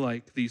shouldn't be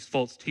like these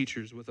false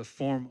teachers with a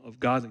form of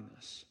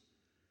godliness.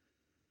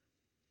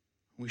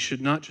 We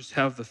should not just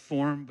have the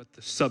form, but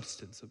the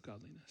substance of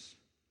godliness.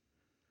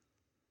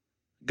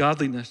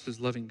 Godliness is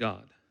loving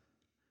God.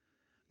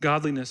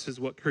 Godliness is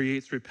what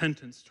creates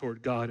repentance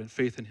toward God and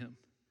faith in him.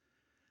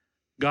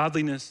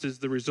 Godliness is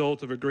the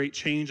result of a great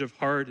change of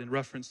heart in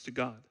reference to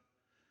God.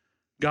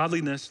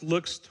 Godliness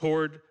looks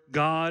toward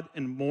God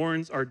and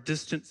mourns our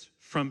distance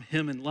from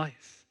him in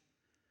life.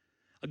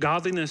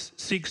 Godliness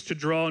seeks to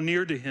draw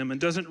near to him and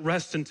doesn't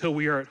rest until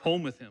we are at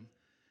home with him.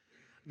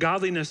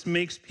 Godliness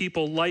makes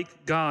people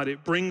like God.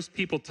 It brings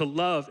people to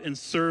love and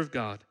serve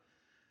God.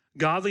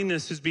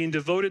 Godliness is being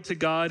devoted to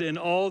God in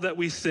all that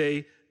we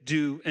say,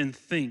 do, and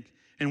think.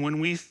 And when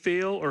we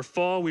fail or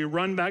fall, we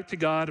run back to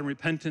God in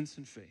repentance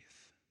and faith.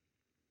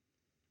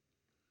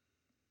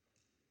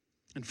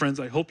 And friends,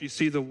 I hope you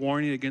see the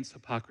warning against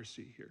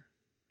hypocrisy here.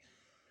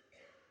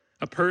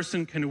 A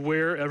person can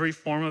wear every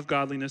form of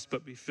godliness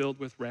but be filled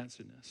with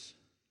rancidness.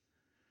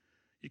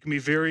 You can be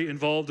very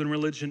involved in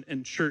religion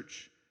and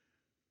church,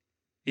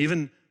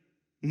 even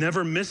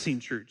never missing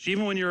church,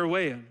 even when you're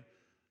away on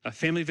a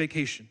family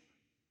vacation.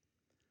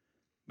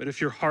 But if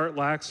your heart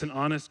lacks an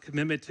honest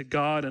commitment to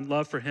God and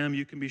love for him,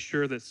 you can be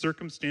sure that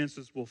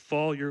circumstances will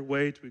fall your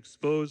way to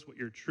expose what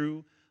your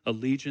true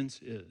allegiance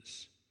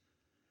is.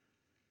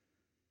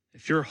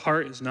 If your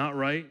heart is not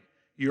right,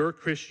 your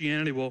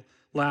Christianity will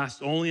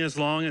last only as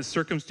long as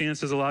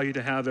circumstances allow you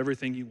to have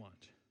everything you want.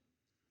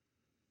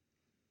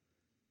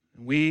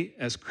 And we,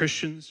 as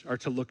Christians, are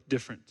to look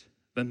different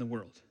than the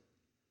world.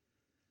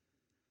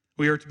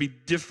 We are to be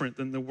different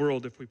than the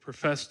world if we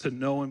profess to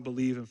know and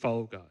believe and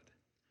follow God.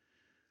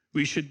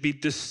 We should be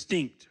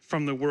distinct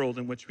from the world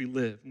in which we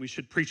live. And we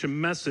should preach a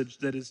message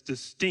that is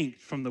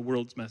distinct from the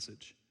world's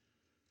message.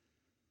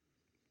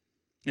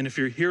 And if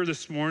you're here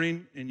this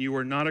morning and you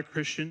are not a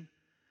Christian,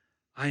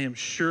 I am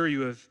sure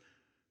you have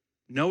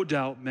no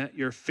doubt met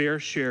your fair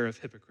share of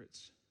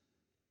hypocrites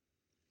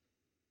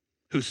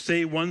who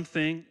say one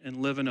thing and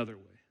live another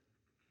way.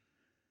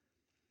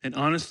 And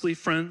honestly,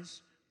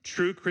 friends,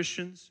 true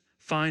Christians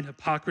find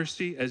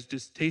hypocrisy as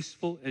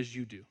distasteful as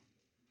you do.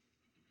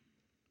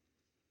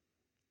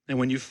 And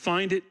when you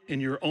find it in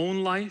your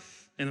own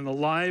life and in the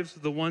lives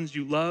of the ones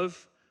you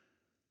love,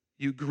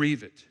 you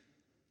grieve it.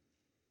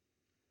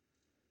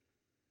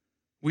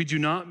 We do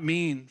not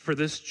mean for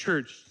this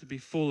church to be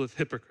full of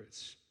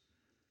hypocrites,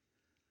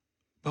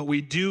 but we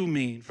do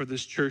mean for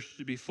this church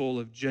to be full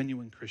of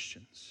genuine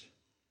Christians.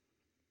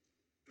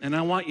 And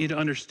I want you to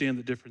understand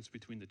the difference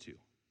between the two.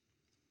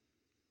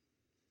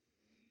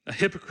 A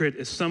hypocrite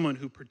is someone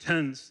who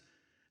pretends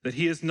that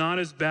he is not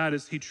as bad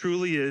as he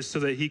truly is so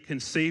that he can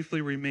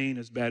safely remain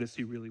as bad as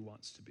he really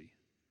wants to be.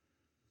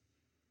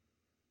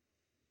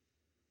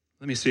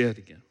 Let me say that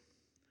again.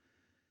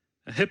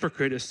 A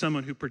hypocrite is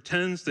someone who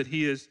pretends that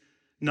he is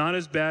not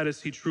as bad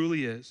as he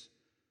truly is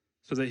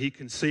so that he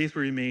can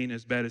safely remain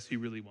as bad as he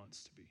really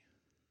wants to be.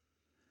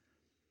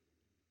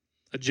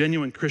 A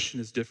genuine Christian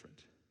is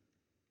different.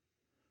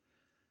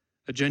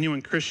 A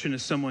genuine Christian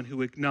is someone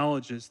who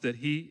acknowledges that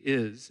he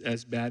is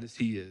as bad as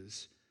he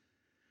is,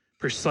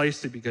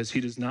 precisely because he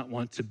does not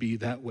want to be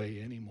that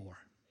way anymore.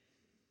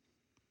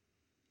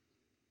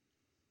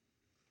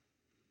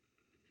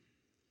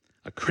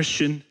 A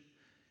Christian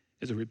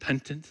is a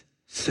repentant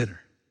sinner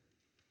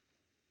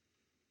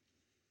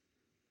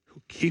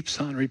who keeps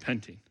on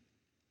repenting.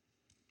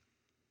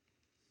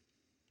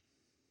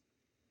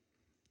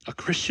 A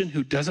Christian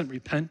who doesn't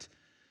repent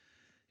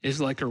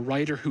is like a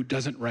writer who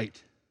doesn't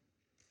write.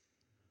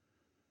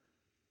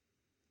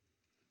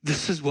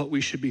 This is what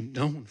we should be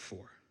known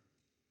for.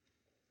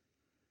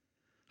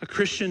 A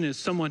Christian is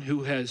someone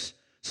who has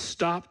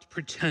stopped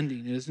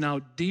pretending and is now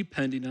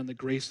depending on the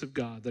grace of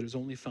God that is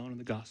only found in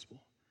the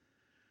gospel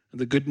and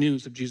the good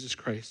news of Jesus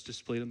Christ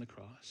displayed on the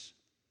cross.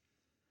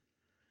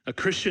 A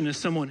Christian is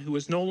someone who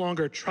is no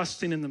longer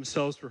trusting in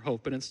themselves for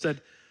hope, but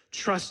instead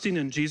trusting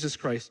in Jesus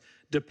Christ,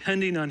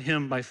 depending on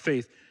him by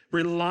faith,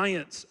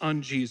 reliance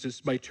on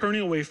Jesus by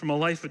turning away from a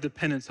life of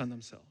dependence on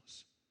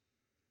themselves.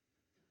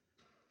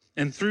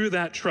 And through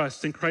that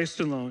trust in Christ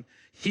alone,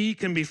 he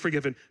can be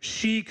forgiven,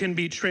 she can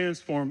be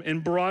transformed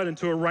and brought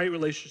into a right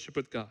relationship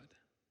with God.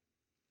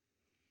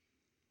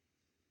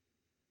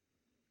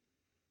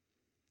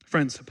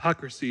 Friends,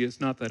 hypocrisy is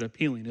not that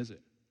appealing, is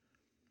it?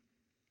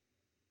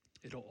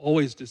 It'll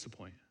always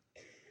disappoint.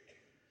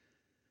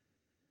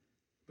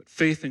 But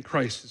faith in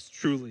Christ is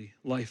truly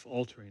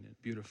life-altering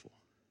and beautiful.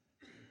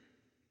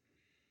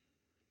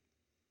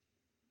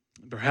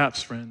 And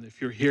perhaps, friend,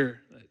 if you're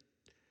here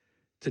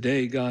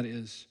today, God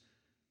is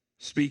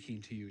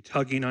speaking to you,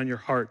 tugging on your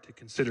heart to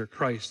consider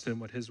Christ and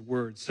what his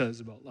word says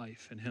about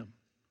life and him,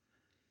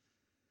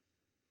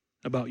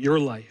 about your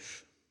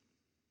life.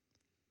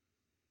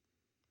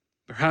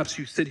 Perhaps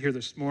you sit here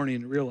this morning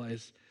and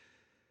realize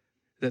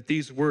that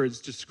these words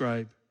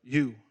describe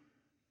you,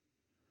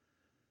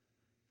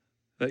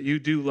 that you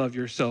do love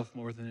yourself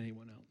more than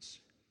anyone else.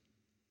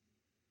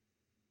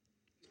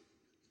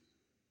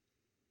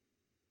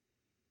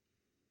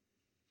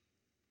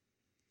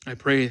 I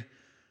pray,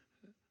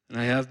 and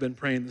I have been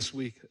praying this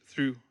week,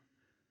 through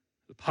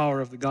the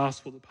power of the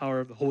gospel, the power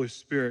of the Holy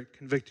Spirit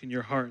convicting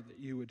your heart, that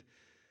you would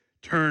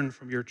turn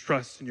from your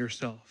trust in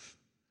yourself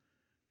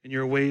and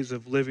your ways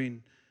of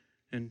living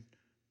and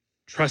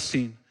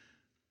trusting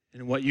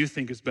in what you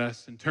think is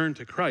best, and turn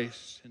to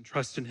Christ and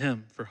trust in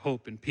him for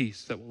hope and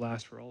peace that will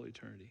last for all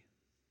eternity.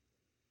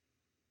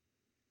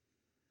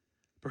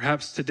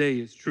 Perhaps today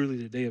is truly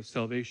the day of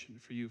salvation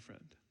for you,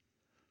 friend.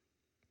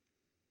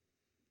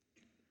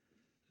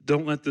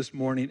 Don't let this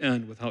morning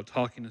end without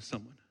talking to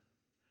someone.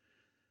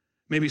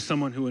 Maybe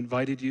someone who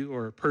invited you,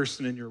 or a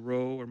person in your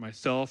row, or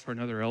myself, or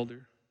another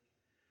elder.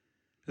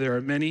 There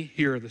are many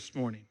here this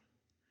morning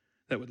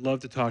that would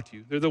love to talk to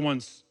you. They're the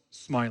ones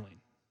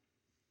smiling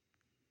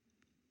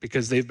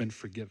because they've been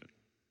forgiven.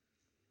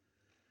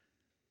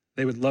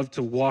 They would love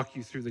to walk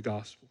you through the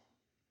gospel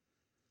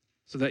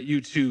so that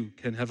you too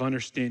can have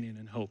understanding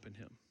and hope in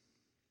him.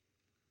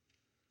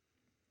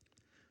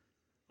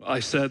 I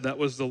said that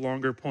was the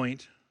longer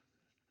point.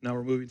 Now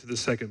we're moving to the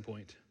second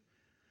point,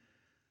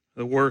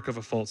 the work of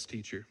a false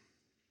teacher.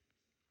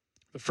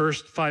 The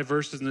first 5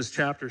 verses in this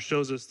chapter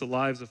shows us the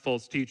lives of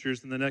false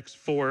teachers, and the next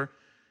 4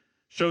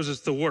 shows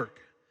us the work.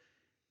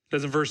 It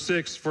says in verse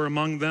 6, "For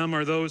among them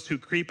are those who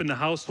creep into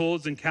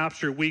households and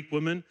capture weak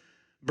women,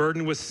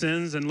 burdened with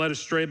sins and led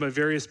astray by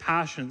various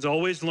passions,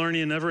 always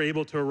learning and never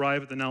able to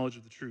arrive at the knowledge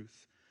of the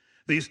truth."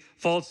 These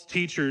false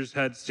teachers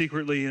had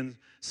secretly and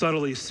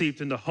subtly seeped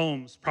into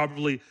homes,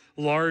 probably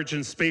large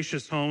and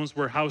spacious homes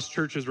where house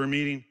churches were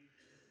meeting.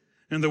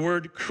 And the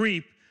word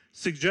creep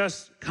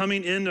suggests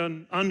coming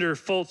in under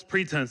false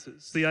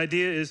pretenses. The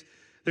idea is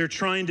they're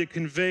trying to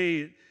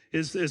convey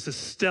is a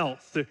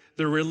stealth.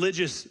 They're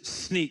religious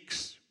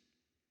sneaks.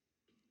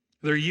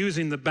 They're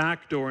using the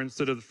back door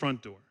instead of the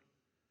front door.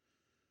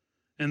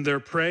 And their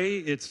prey,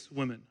 it's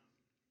women.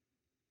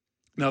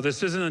 Now,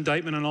 this isn't an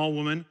indictment on all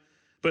women,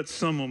 but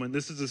some women.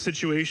 This is a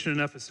situation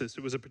in Ephesus.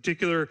 It was a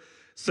particular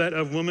set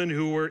of women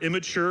who were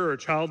immature or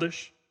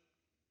childish.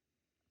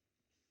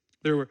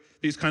 There were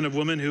these kind of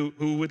women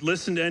who would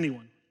listen to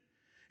anyone.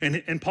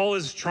 And Paul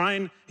is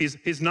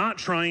he's not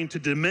trying to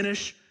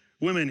diminish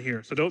women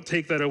here. So don't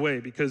take that away,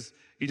 because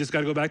you just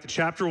got to go back to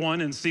chapter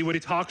 1 and see what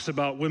he talks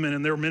about women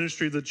and their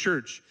ministry to the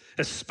church,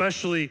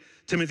 especially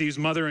Timothy's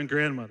mother and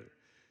grandmother.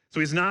 So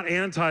he's not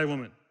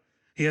anti-woman.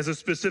 He has a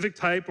specific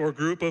type or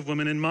group of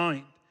women in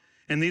mind.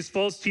 And these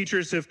false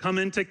teachers have come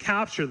in to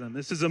capture them.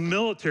 This is a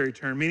military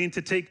term, meaning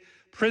to take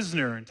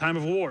prisoner in time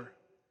of war.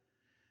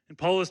 And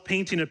Paul is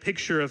painting a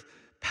picture of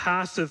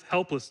passive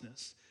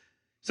helplessness.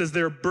 He says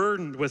they're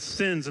burdened with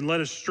sins and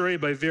led astray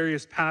by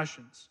various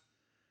passions.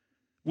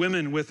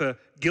 Women with a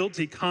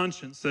guilty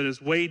conscience that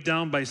is weighed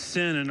down by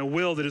sin and a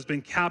will that has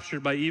been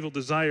captured by evil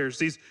desires.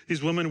 These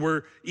women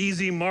were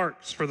easy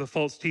marks for the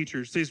false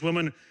teachers. These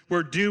women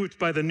were duped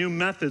by the new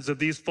methods of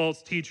these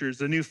false teachers,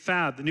 the new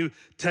fad, the new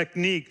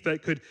technique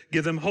that could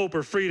give them hope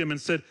or freedom.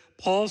 Instead,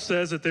 Paul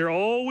says that they're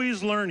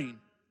always learning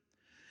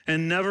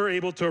and never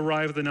able to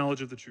arrive at the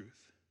knowledge of the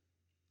truth.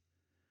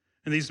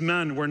 And these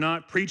men were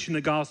not preaching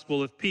the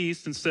gospel of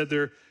peace. Instead,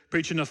 they're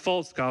preaching a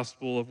false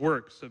gospel of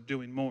works, of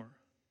doing more.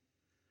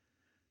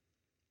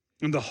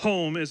 And the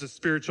home is a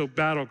spiritual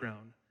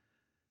battleground,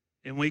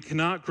 and we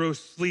cannot grow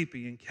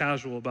sleepy and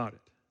casual about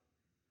it.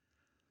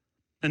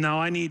 And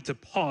now I need to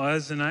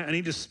pause, and I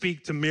need to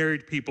speak to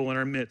married people in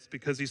our midst,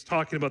 because he's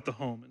talking about the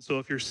home. And so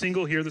if you're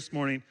single here this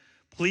morning,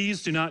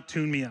 please do not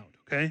tune me out,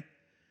 okay?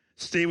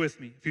 Stay with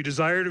me. If you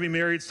desire to be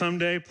married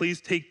someday,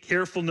 please take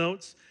careful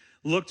notes.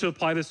 Look to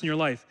apply this in your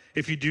life.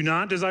 If you do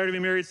not desire to be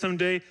married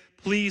someday,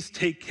 please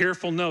take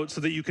careful notes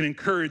so that you can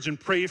encourage and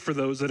pray for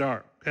those that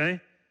are,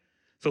 okay?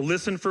 So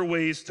listen for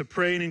ways to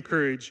pray and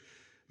encourage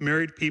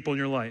married people in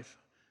your life.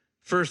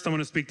 First, I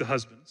want to speak to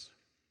husbands.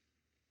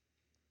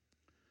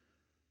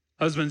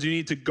 Husbands, you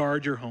need to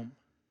guard your home.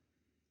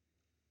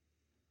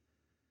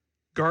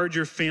 Guard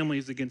your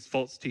families against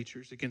false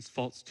teachers, against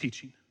false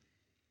teaching.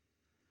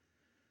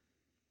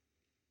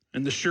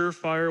 And the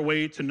surefire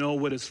way to know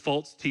what is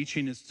false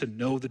teaching is to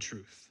know the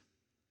truth.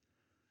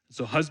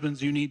 So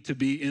husbands, you need to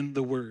be in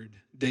the Word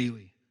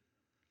daily,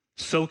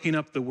 soaking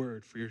up the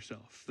Word for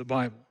yourself, the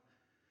Bible.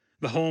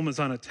 The home is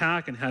on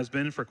attack and has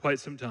been for quite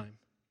some time.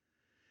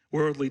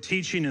 Worldly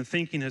teaching and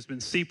thinking has been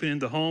seeping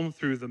into home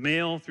through the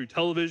mail, through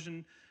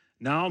television,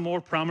 now more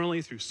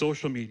prominently through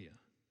social media.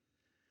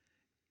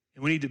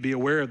 And we need to be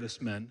aware of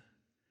this, men.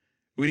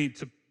 We need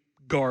to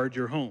guard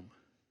your home.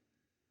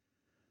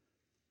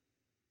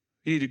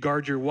 You need to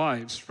guard your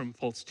wives from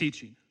false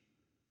teaching.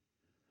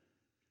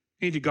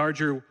 You need to guard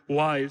your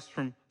wives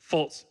from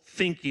false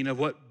thinking of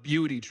what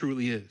beauty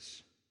truly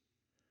is,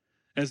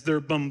 as they're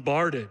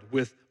bombarded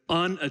with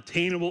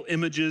unattainable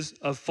images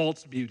of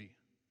false beauty.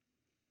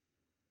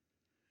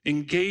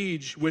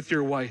 Engage with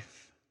your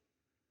wife.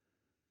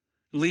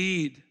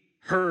 Lead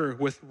her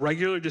with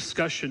regular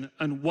discussion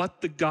on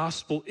what the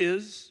gospel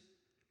is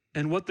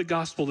and what the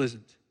gospel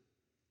isn't.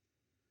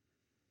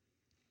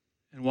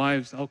 And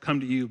wives, I'll come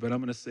to you, but I'm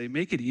going to say,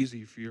 make it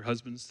easy for your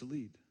husbands to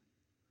lead.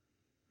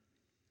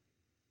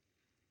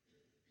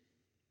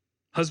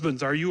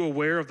 Husbands, are you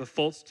aware of the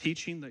false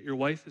teaching that your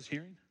wife is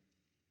hearing?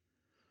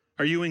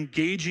 Are you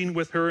engaging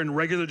with her in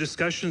regular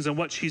discussions on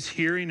what she's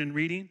hearing and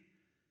reading?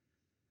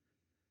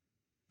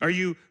 Are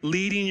you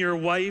leading your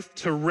wife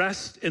to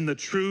rest in the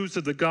truths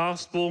of the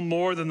gospel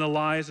more than the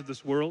lies of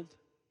this world?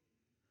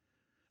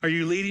 Are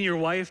you leading your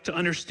wife to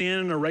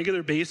understand on a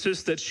regular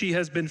basis that she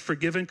has been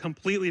forgiven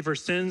completely of her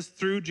sins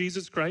through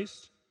Jesus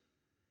Christ?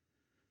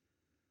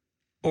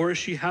 Or is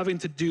she having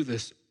to do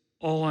this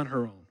all on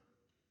her own?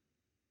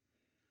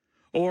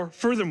 Or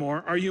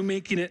furthermore, are you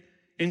making it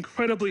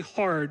incredibly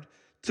hard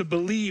to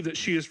believe that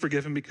she is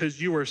forgiven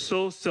because you are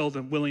so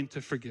seldom willing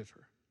to forgive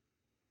her?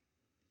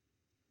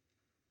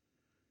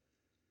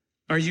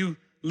 Are you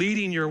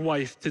leading your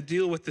wife to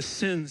deal with the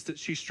sins that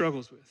she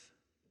struggles with?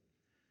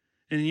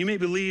 And you may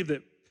believe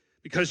that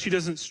because she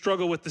doesn't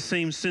struggle with the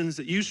same sins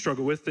that you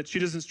struggle with, that she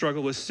doesn't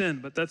struggle with sin,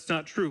 but that's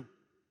not true.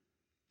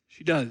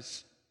 She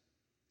does.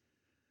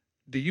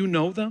 Do you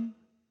know them?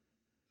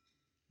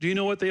 Do you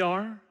know what they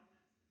are?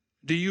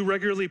 Do you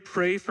regularly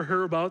pray for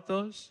her about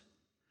those?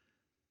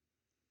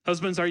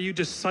 Husbands, are you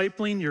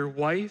discipling your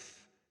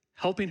wife,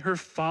 helping her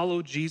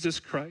follow Jesus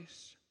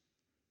Christ?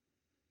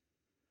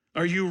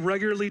 Are you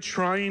regularly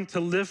trying to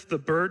lift the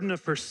burden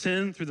of her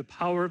sin through the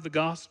power of the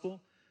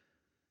gospel?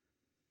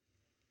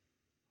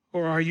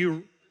 Or are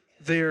you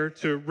there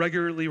to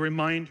regularly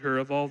remind her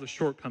of all the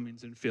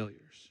shortcomings and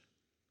failures?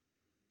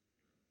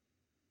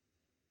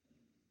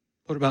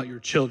 What about your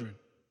children,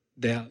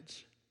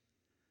 dads?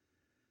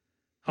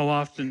 How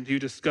often do you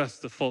discuss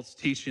the false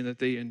teaching that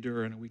they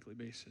endure on a weekly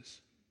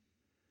basis?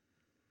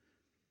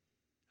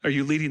 Are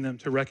you leading them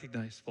to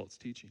recognize false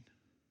teaching?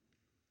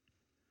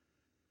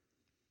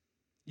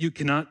 You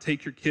cannot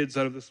take your kids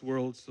out of this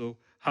world, so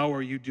how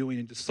are you doing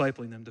in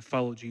discipling them to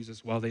follow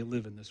Jesus while they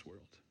live in this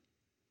world?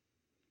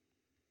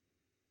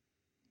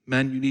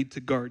 Men, you need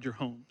to guard your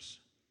homes.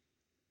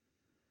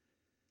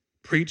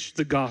 Preach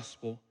the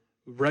gospel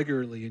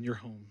regularly in your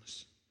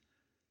homes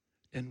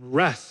and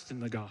rest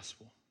in the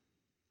gospel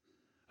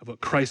of what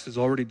Christ has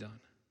already done.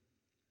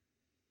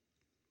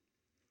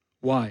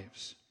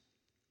 Wives,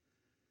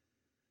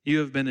 you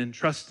have been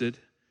entrusted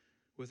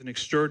with an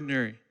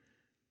extraordinary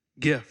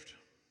gift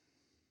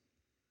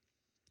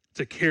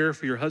to care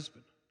for your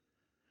husband.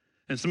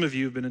 And some of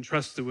you have been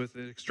entrusted with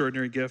an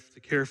extraordinary gift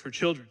to care for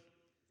children.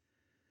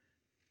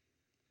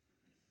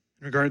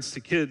 In regards to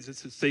kids,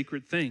 it's a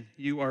sacred thing.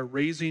 You are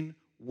raising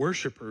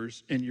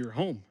worshipers in your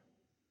home.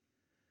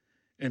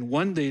 And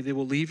one day they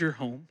will leave your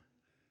home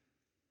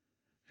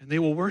and they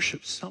will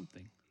worship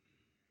something.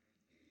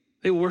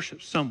 They will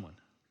worship someone.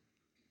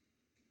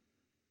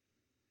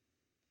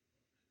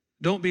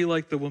 Don't be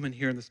like the woman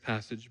here in this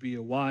passage. Be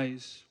a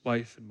wise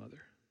wife and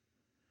mother.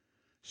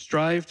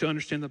 Strive to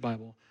understand the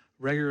Bible,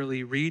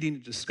 regularly reading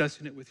and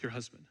discussing it with your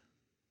husband.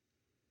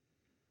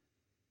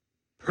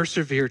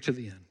 Persevere to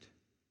the end.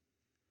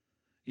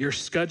 Your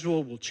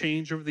schedule will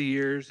change over the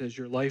years as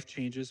your life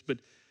changes, but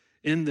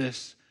in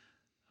this,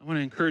 I want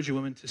to encourage you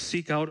women to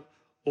seek out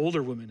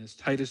older women, as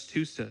Titus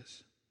 2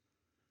 says,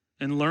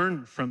 and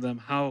learn from them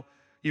how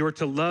you are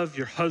to love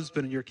your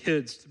husband and your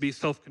kids, to be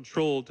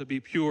self-controlled, to be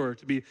pure,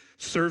 to be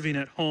serving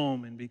at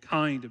home, and be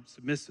kind and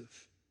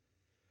submissive.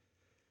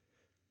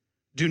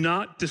 Do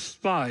not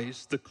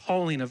despise the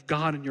calling of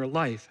God in your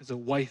life as a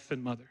wife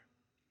and mother.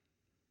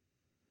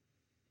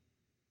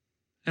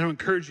 And I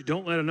encourage you,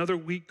 don't let another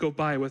week go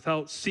by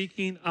without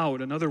seeking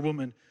out another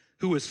woman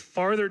who is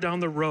farther down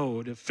the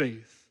road of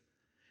faith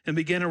and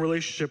begin a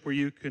relationship where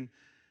you can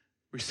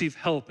receive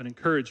help and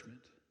encouragement.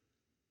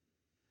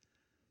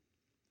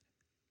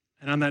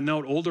 And on that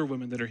note, older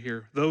women that are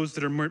here, those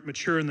that are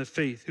mature in the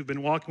faith, who've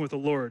been walking with the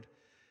Lord,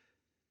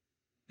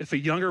 if a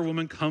younger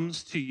woman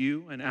comes to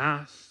you and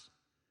asks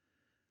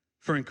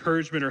for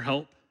encouragement or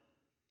help,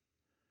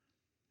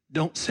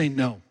 don't say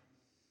no.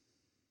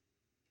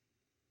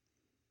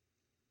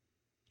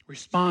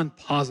 Respond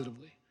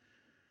positively.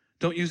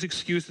 Don't use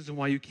excuses on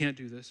why you can't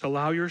do this.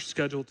 Allow your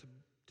schedule to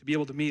be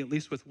able to meet at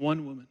least with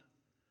one woman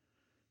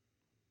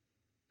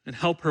and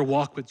help her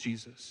walk with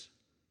Jesus.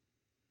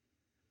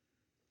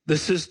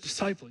 This is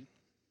discipling.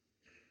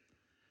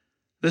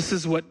 This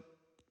is what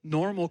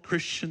normal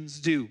Christians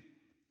do.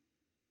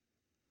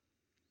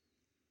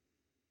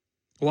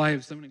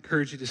 Wives, I'm going to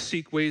encourage you to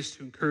seek ways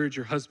to encourage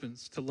your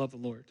husbands to love the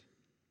Lord,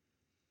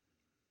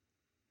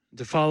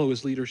 to follow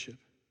his leadership.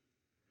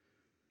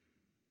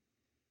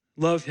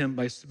 Love him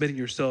by submitting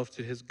yourself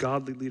to his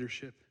godly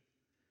leadership,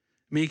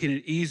 making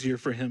it easier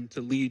for him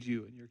to lead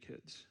you and your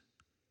kids.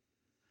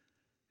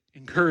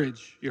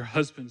 Encourage your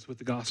husbands with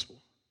the gospel.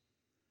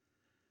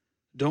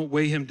 Don't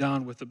weigh him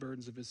down with the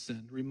burdens of his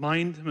sin.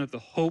 Remind him of the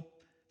hope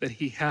that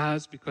he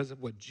has because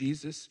of what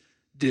Jesus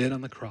did on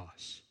the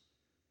cross.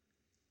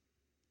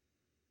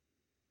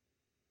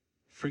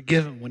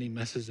 Forgive him when he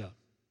messes up.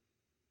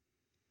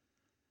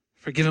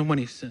 Forgive him when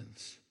he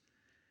sins.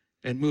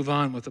 And move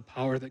on with the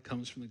power that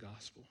comes from the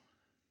gospel.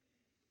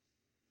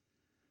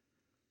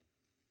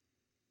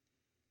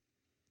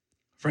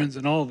 Friends,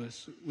 in all of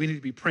this, we need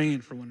to be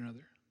praying for one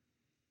another.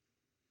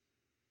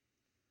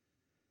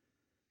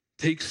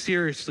 Take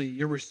seriously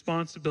your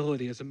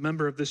responsibility as a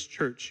member of this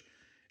church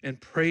and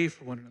pray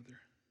for one another.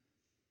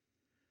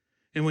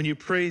 And when you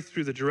pray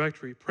through the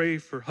directory, pray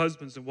for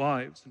husbands and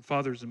wives and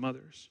fathers and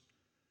mothers,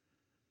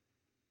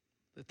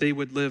 that they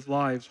would live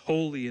lives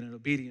holy and in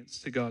obedience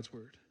to God's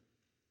word.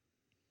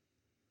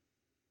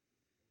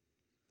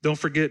 Don't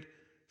forget,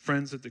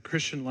 friends, that the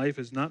Christian life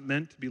is not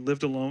meant to be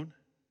lived alone.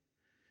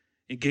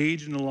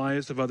 Engage in the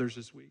lives of others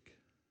this week.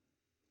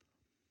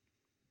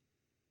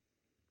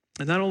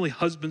 And not only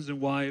husbands and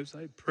wives,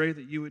 I pray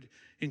that you would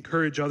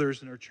encourage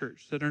others in our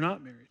church that are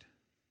not married.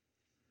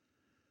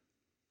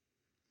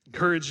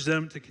 Encourage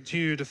them to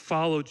continue to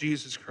follow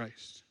Jesus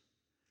Christ,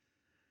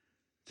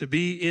 to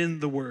be in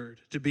the Word,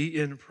 to be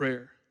in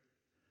prayer.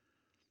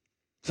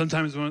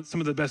 Sometimes some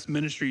of the best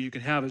ministry you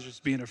can have is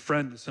just being a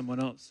friend to someone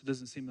else who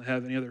doesn't seem to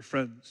have any other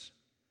friends.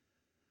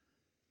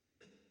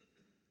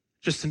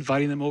 Just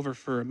inviting them over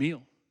for a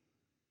meal.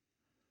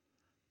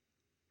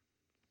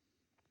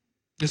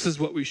 This is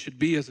what we should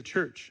be as a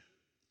church.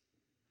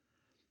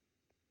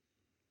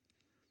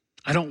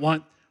 I don't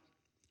want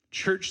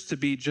church to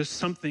be just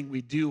something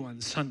we do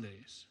on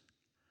Sundays,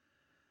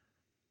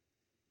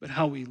 but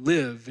how we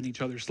live in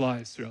each other's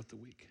lives throughout the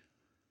week.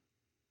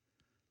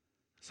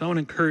 So I want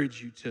to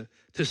encourage you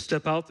to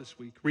step out this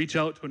week, reach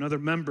out to another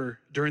member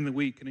during the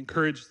week and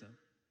encourage them.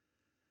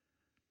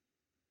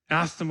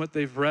 Ask them what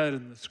they've read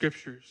in the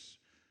scriptures.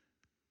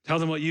 Tell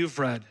them what you've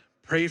read.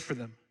 Pray for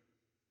them.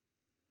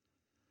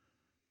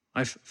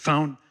 I've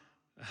found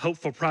a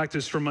helpful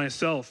practice for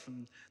myself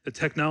and the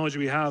technology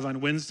we have on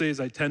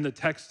Wednesdays. I tend to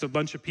text a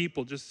bunch of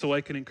people just so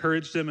I can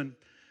encourage them and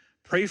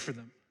pray for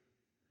them.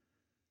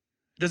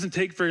 It doesn't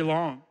take very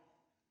long.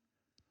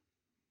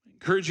 I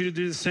encourage you to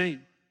do the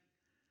same.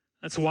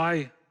 That's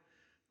why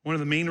one of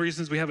the main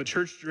reasons we have a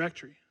church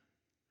directory,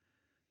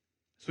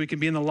 so we can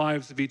be in the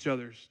lives of each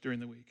other during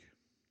the week.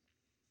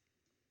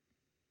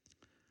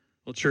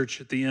 Well,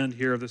 church, at the end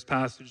here of this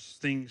passage,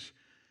 things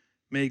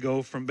may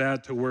go from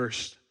bad to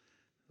worse.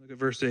 Look at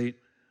verse 8.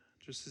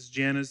 Just as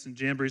Jannes and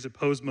Jambres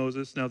opposed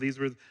Moses. Now these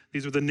were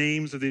the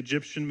names of the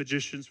Egyptian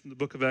magicians from the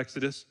book of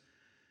Exodus.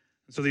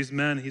 And so these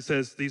men, he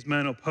says, these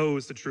men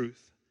oppose the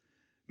truth.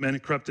 Men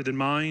corrupted in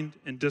mind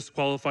and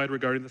disqualified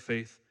regarding the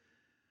faith.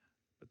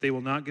 But they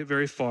will not get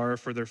very far,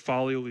 for their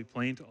folly will be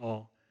plain to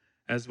all,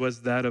 as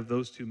was that of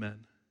those two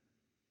men.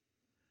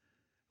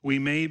 We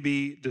may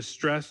be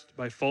distressed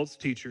by false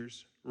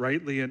teachers,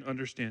 rightly and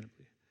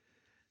understandably.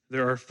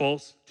 There are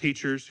false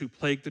teachers who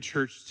plague the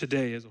church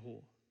today as a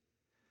whole,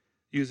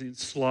 using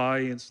sly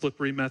and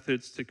slippery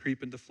methods to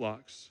creep into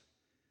flocks.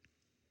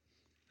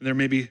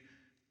 And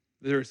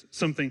there's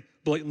something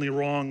blatantly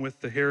wrong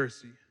with the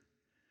heresy.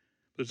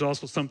 There's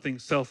also something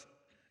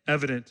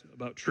self-evident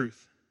about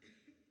truth.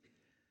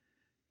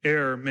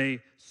 Error may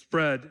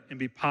spread and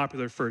be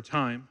popular for a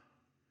time,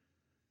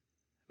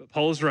 but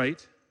Paul is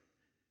right.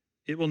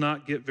 It will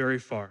not get very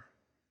far.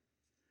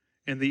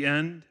 In the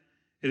end,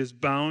 it is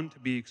bound to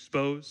be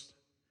exposed,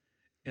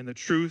 and the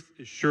truth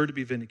is sure to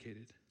be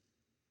vindicated.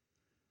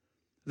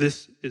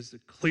 This is a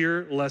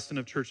clear lesson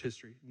of church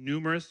history.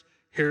 Numerous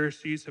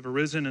heresies have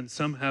arisen, and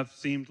some have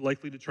seemed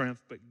likely to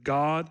triumph, but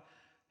God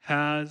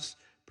has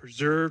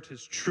preserved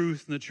his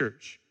truth in the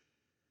church,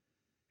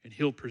 and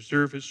he'll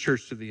preserve his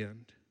church to the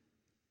end.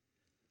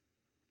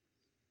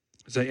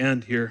 As I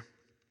end here,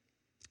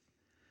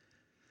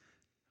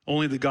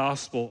 only the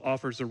gospel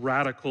offers a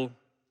radical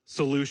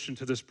solution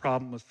to this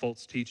problem with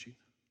false teaching.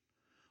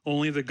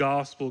 Only the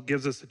gospel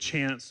gives us a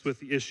chance with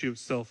the issue of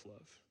self-love.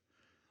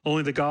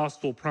 Only the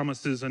gospel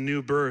promises a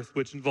new birth,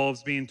 which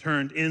involves being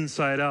turned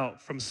inside out,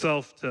 from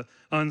self to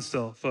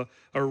unself,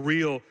 a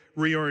real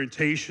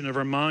reorientation of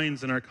our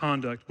minds and our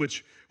conduct,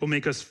 which will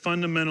make us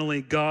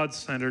fundamentally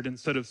God-centered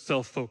instead of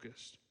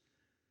self-focused.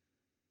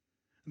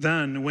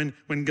 Then,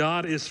 when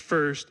God is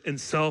first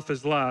and self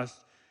is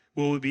last,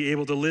 will we be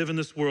able to live in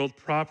this world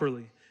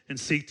properly and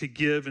seek to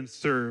give and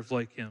serve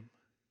like him.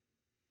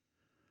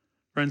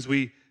 Friends,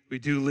 we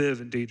do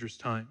live in dangerous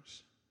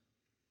times.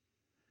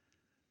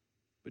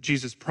 But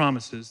Jesus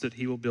promises that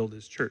he will build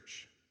his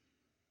church.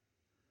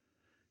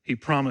 He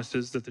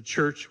promises that the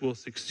church will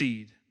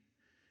succeed.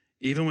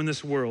 Even when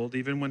this world,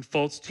 even when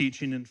false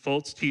teaching and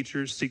false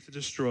teachers seek to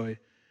destroy,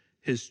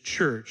 his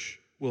church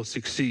will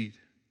succeed.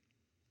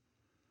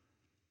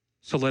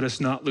 So let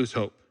us not lose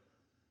hope.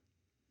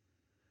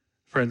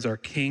 Friends, our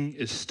King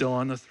is still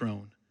on the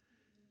throne.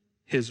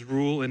 His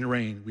rule and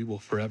reign we will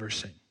forever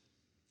sing.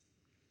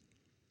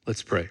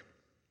 Let's pray.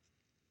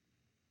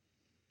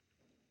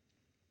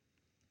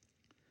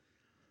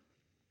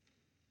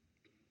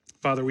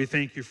 Father, we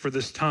thank you for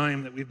this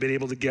time that we've been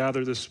able to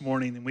gather this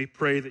morning, and we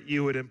pray that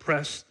you would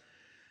impress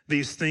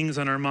these things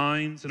on our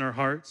minds and our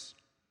hearts.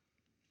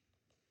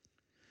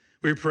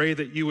 We pray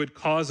that you would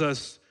cause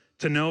us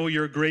to know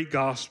your great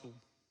gospel,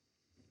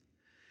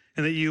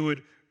 and that you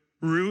would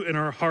root in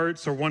our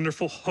hearts a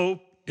wonderful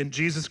hope in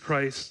Jesus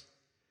Christ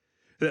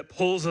that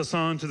pulls us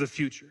on to the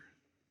future.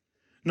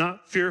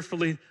 Not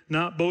fearfully,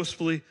 not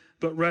boastfully,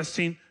 but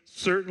resting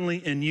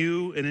certainly in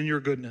you and in your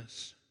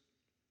goodness.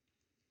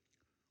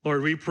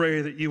 Lord, we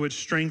pray that you would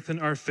strengthen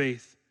our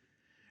faith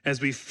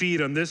as we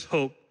feed on this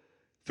hope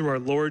through our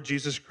Lord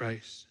Jesus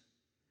Christ.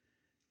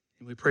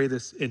 And we pray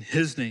this in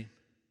his name.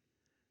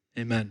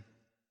 Amen.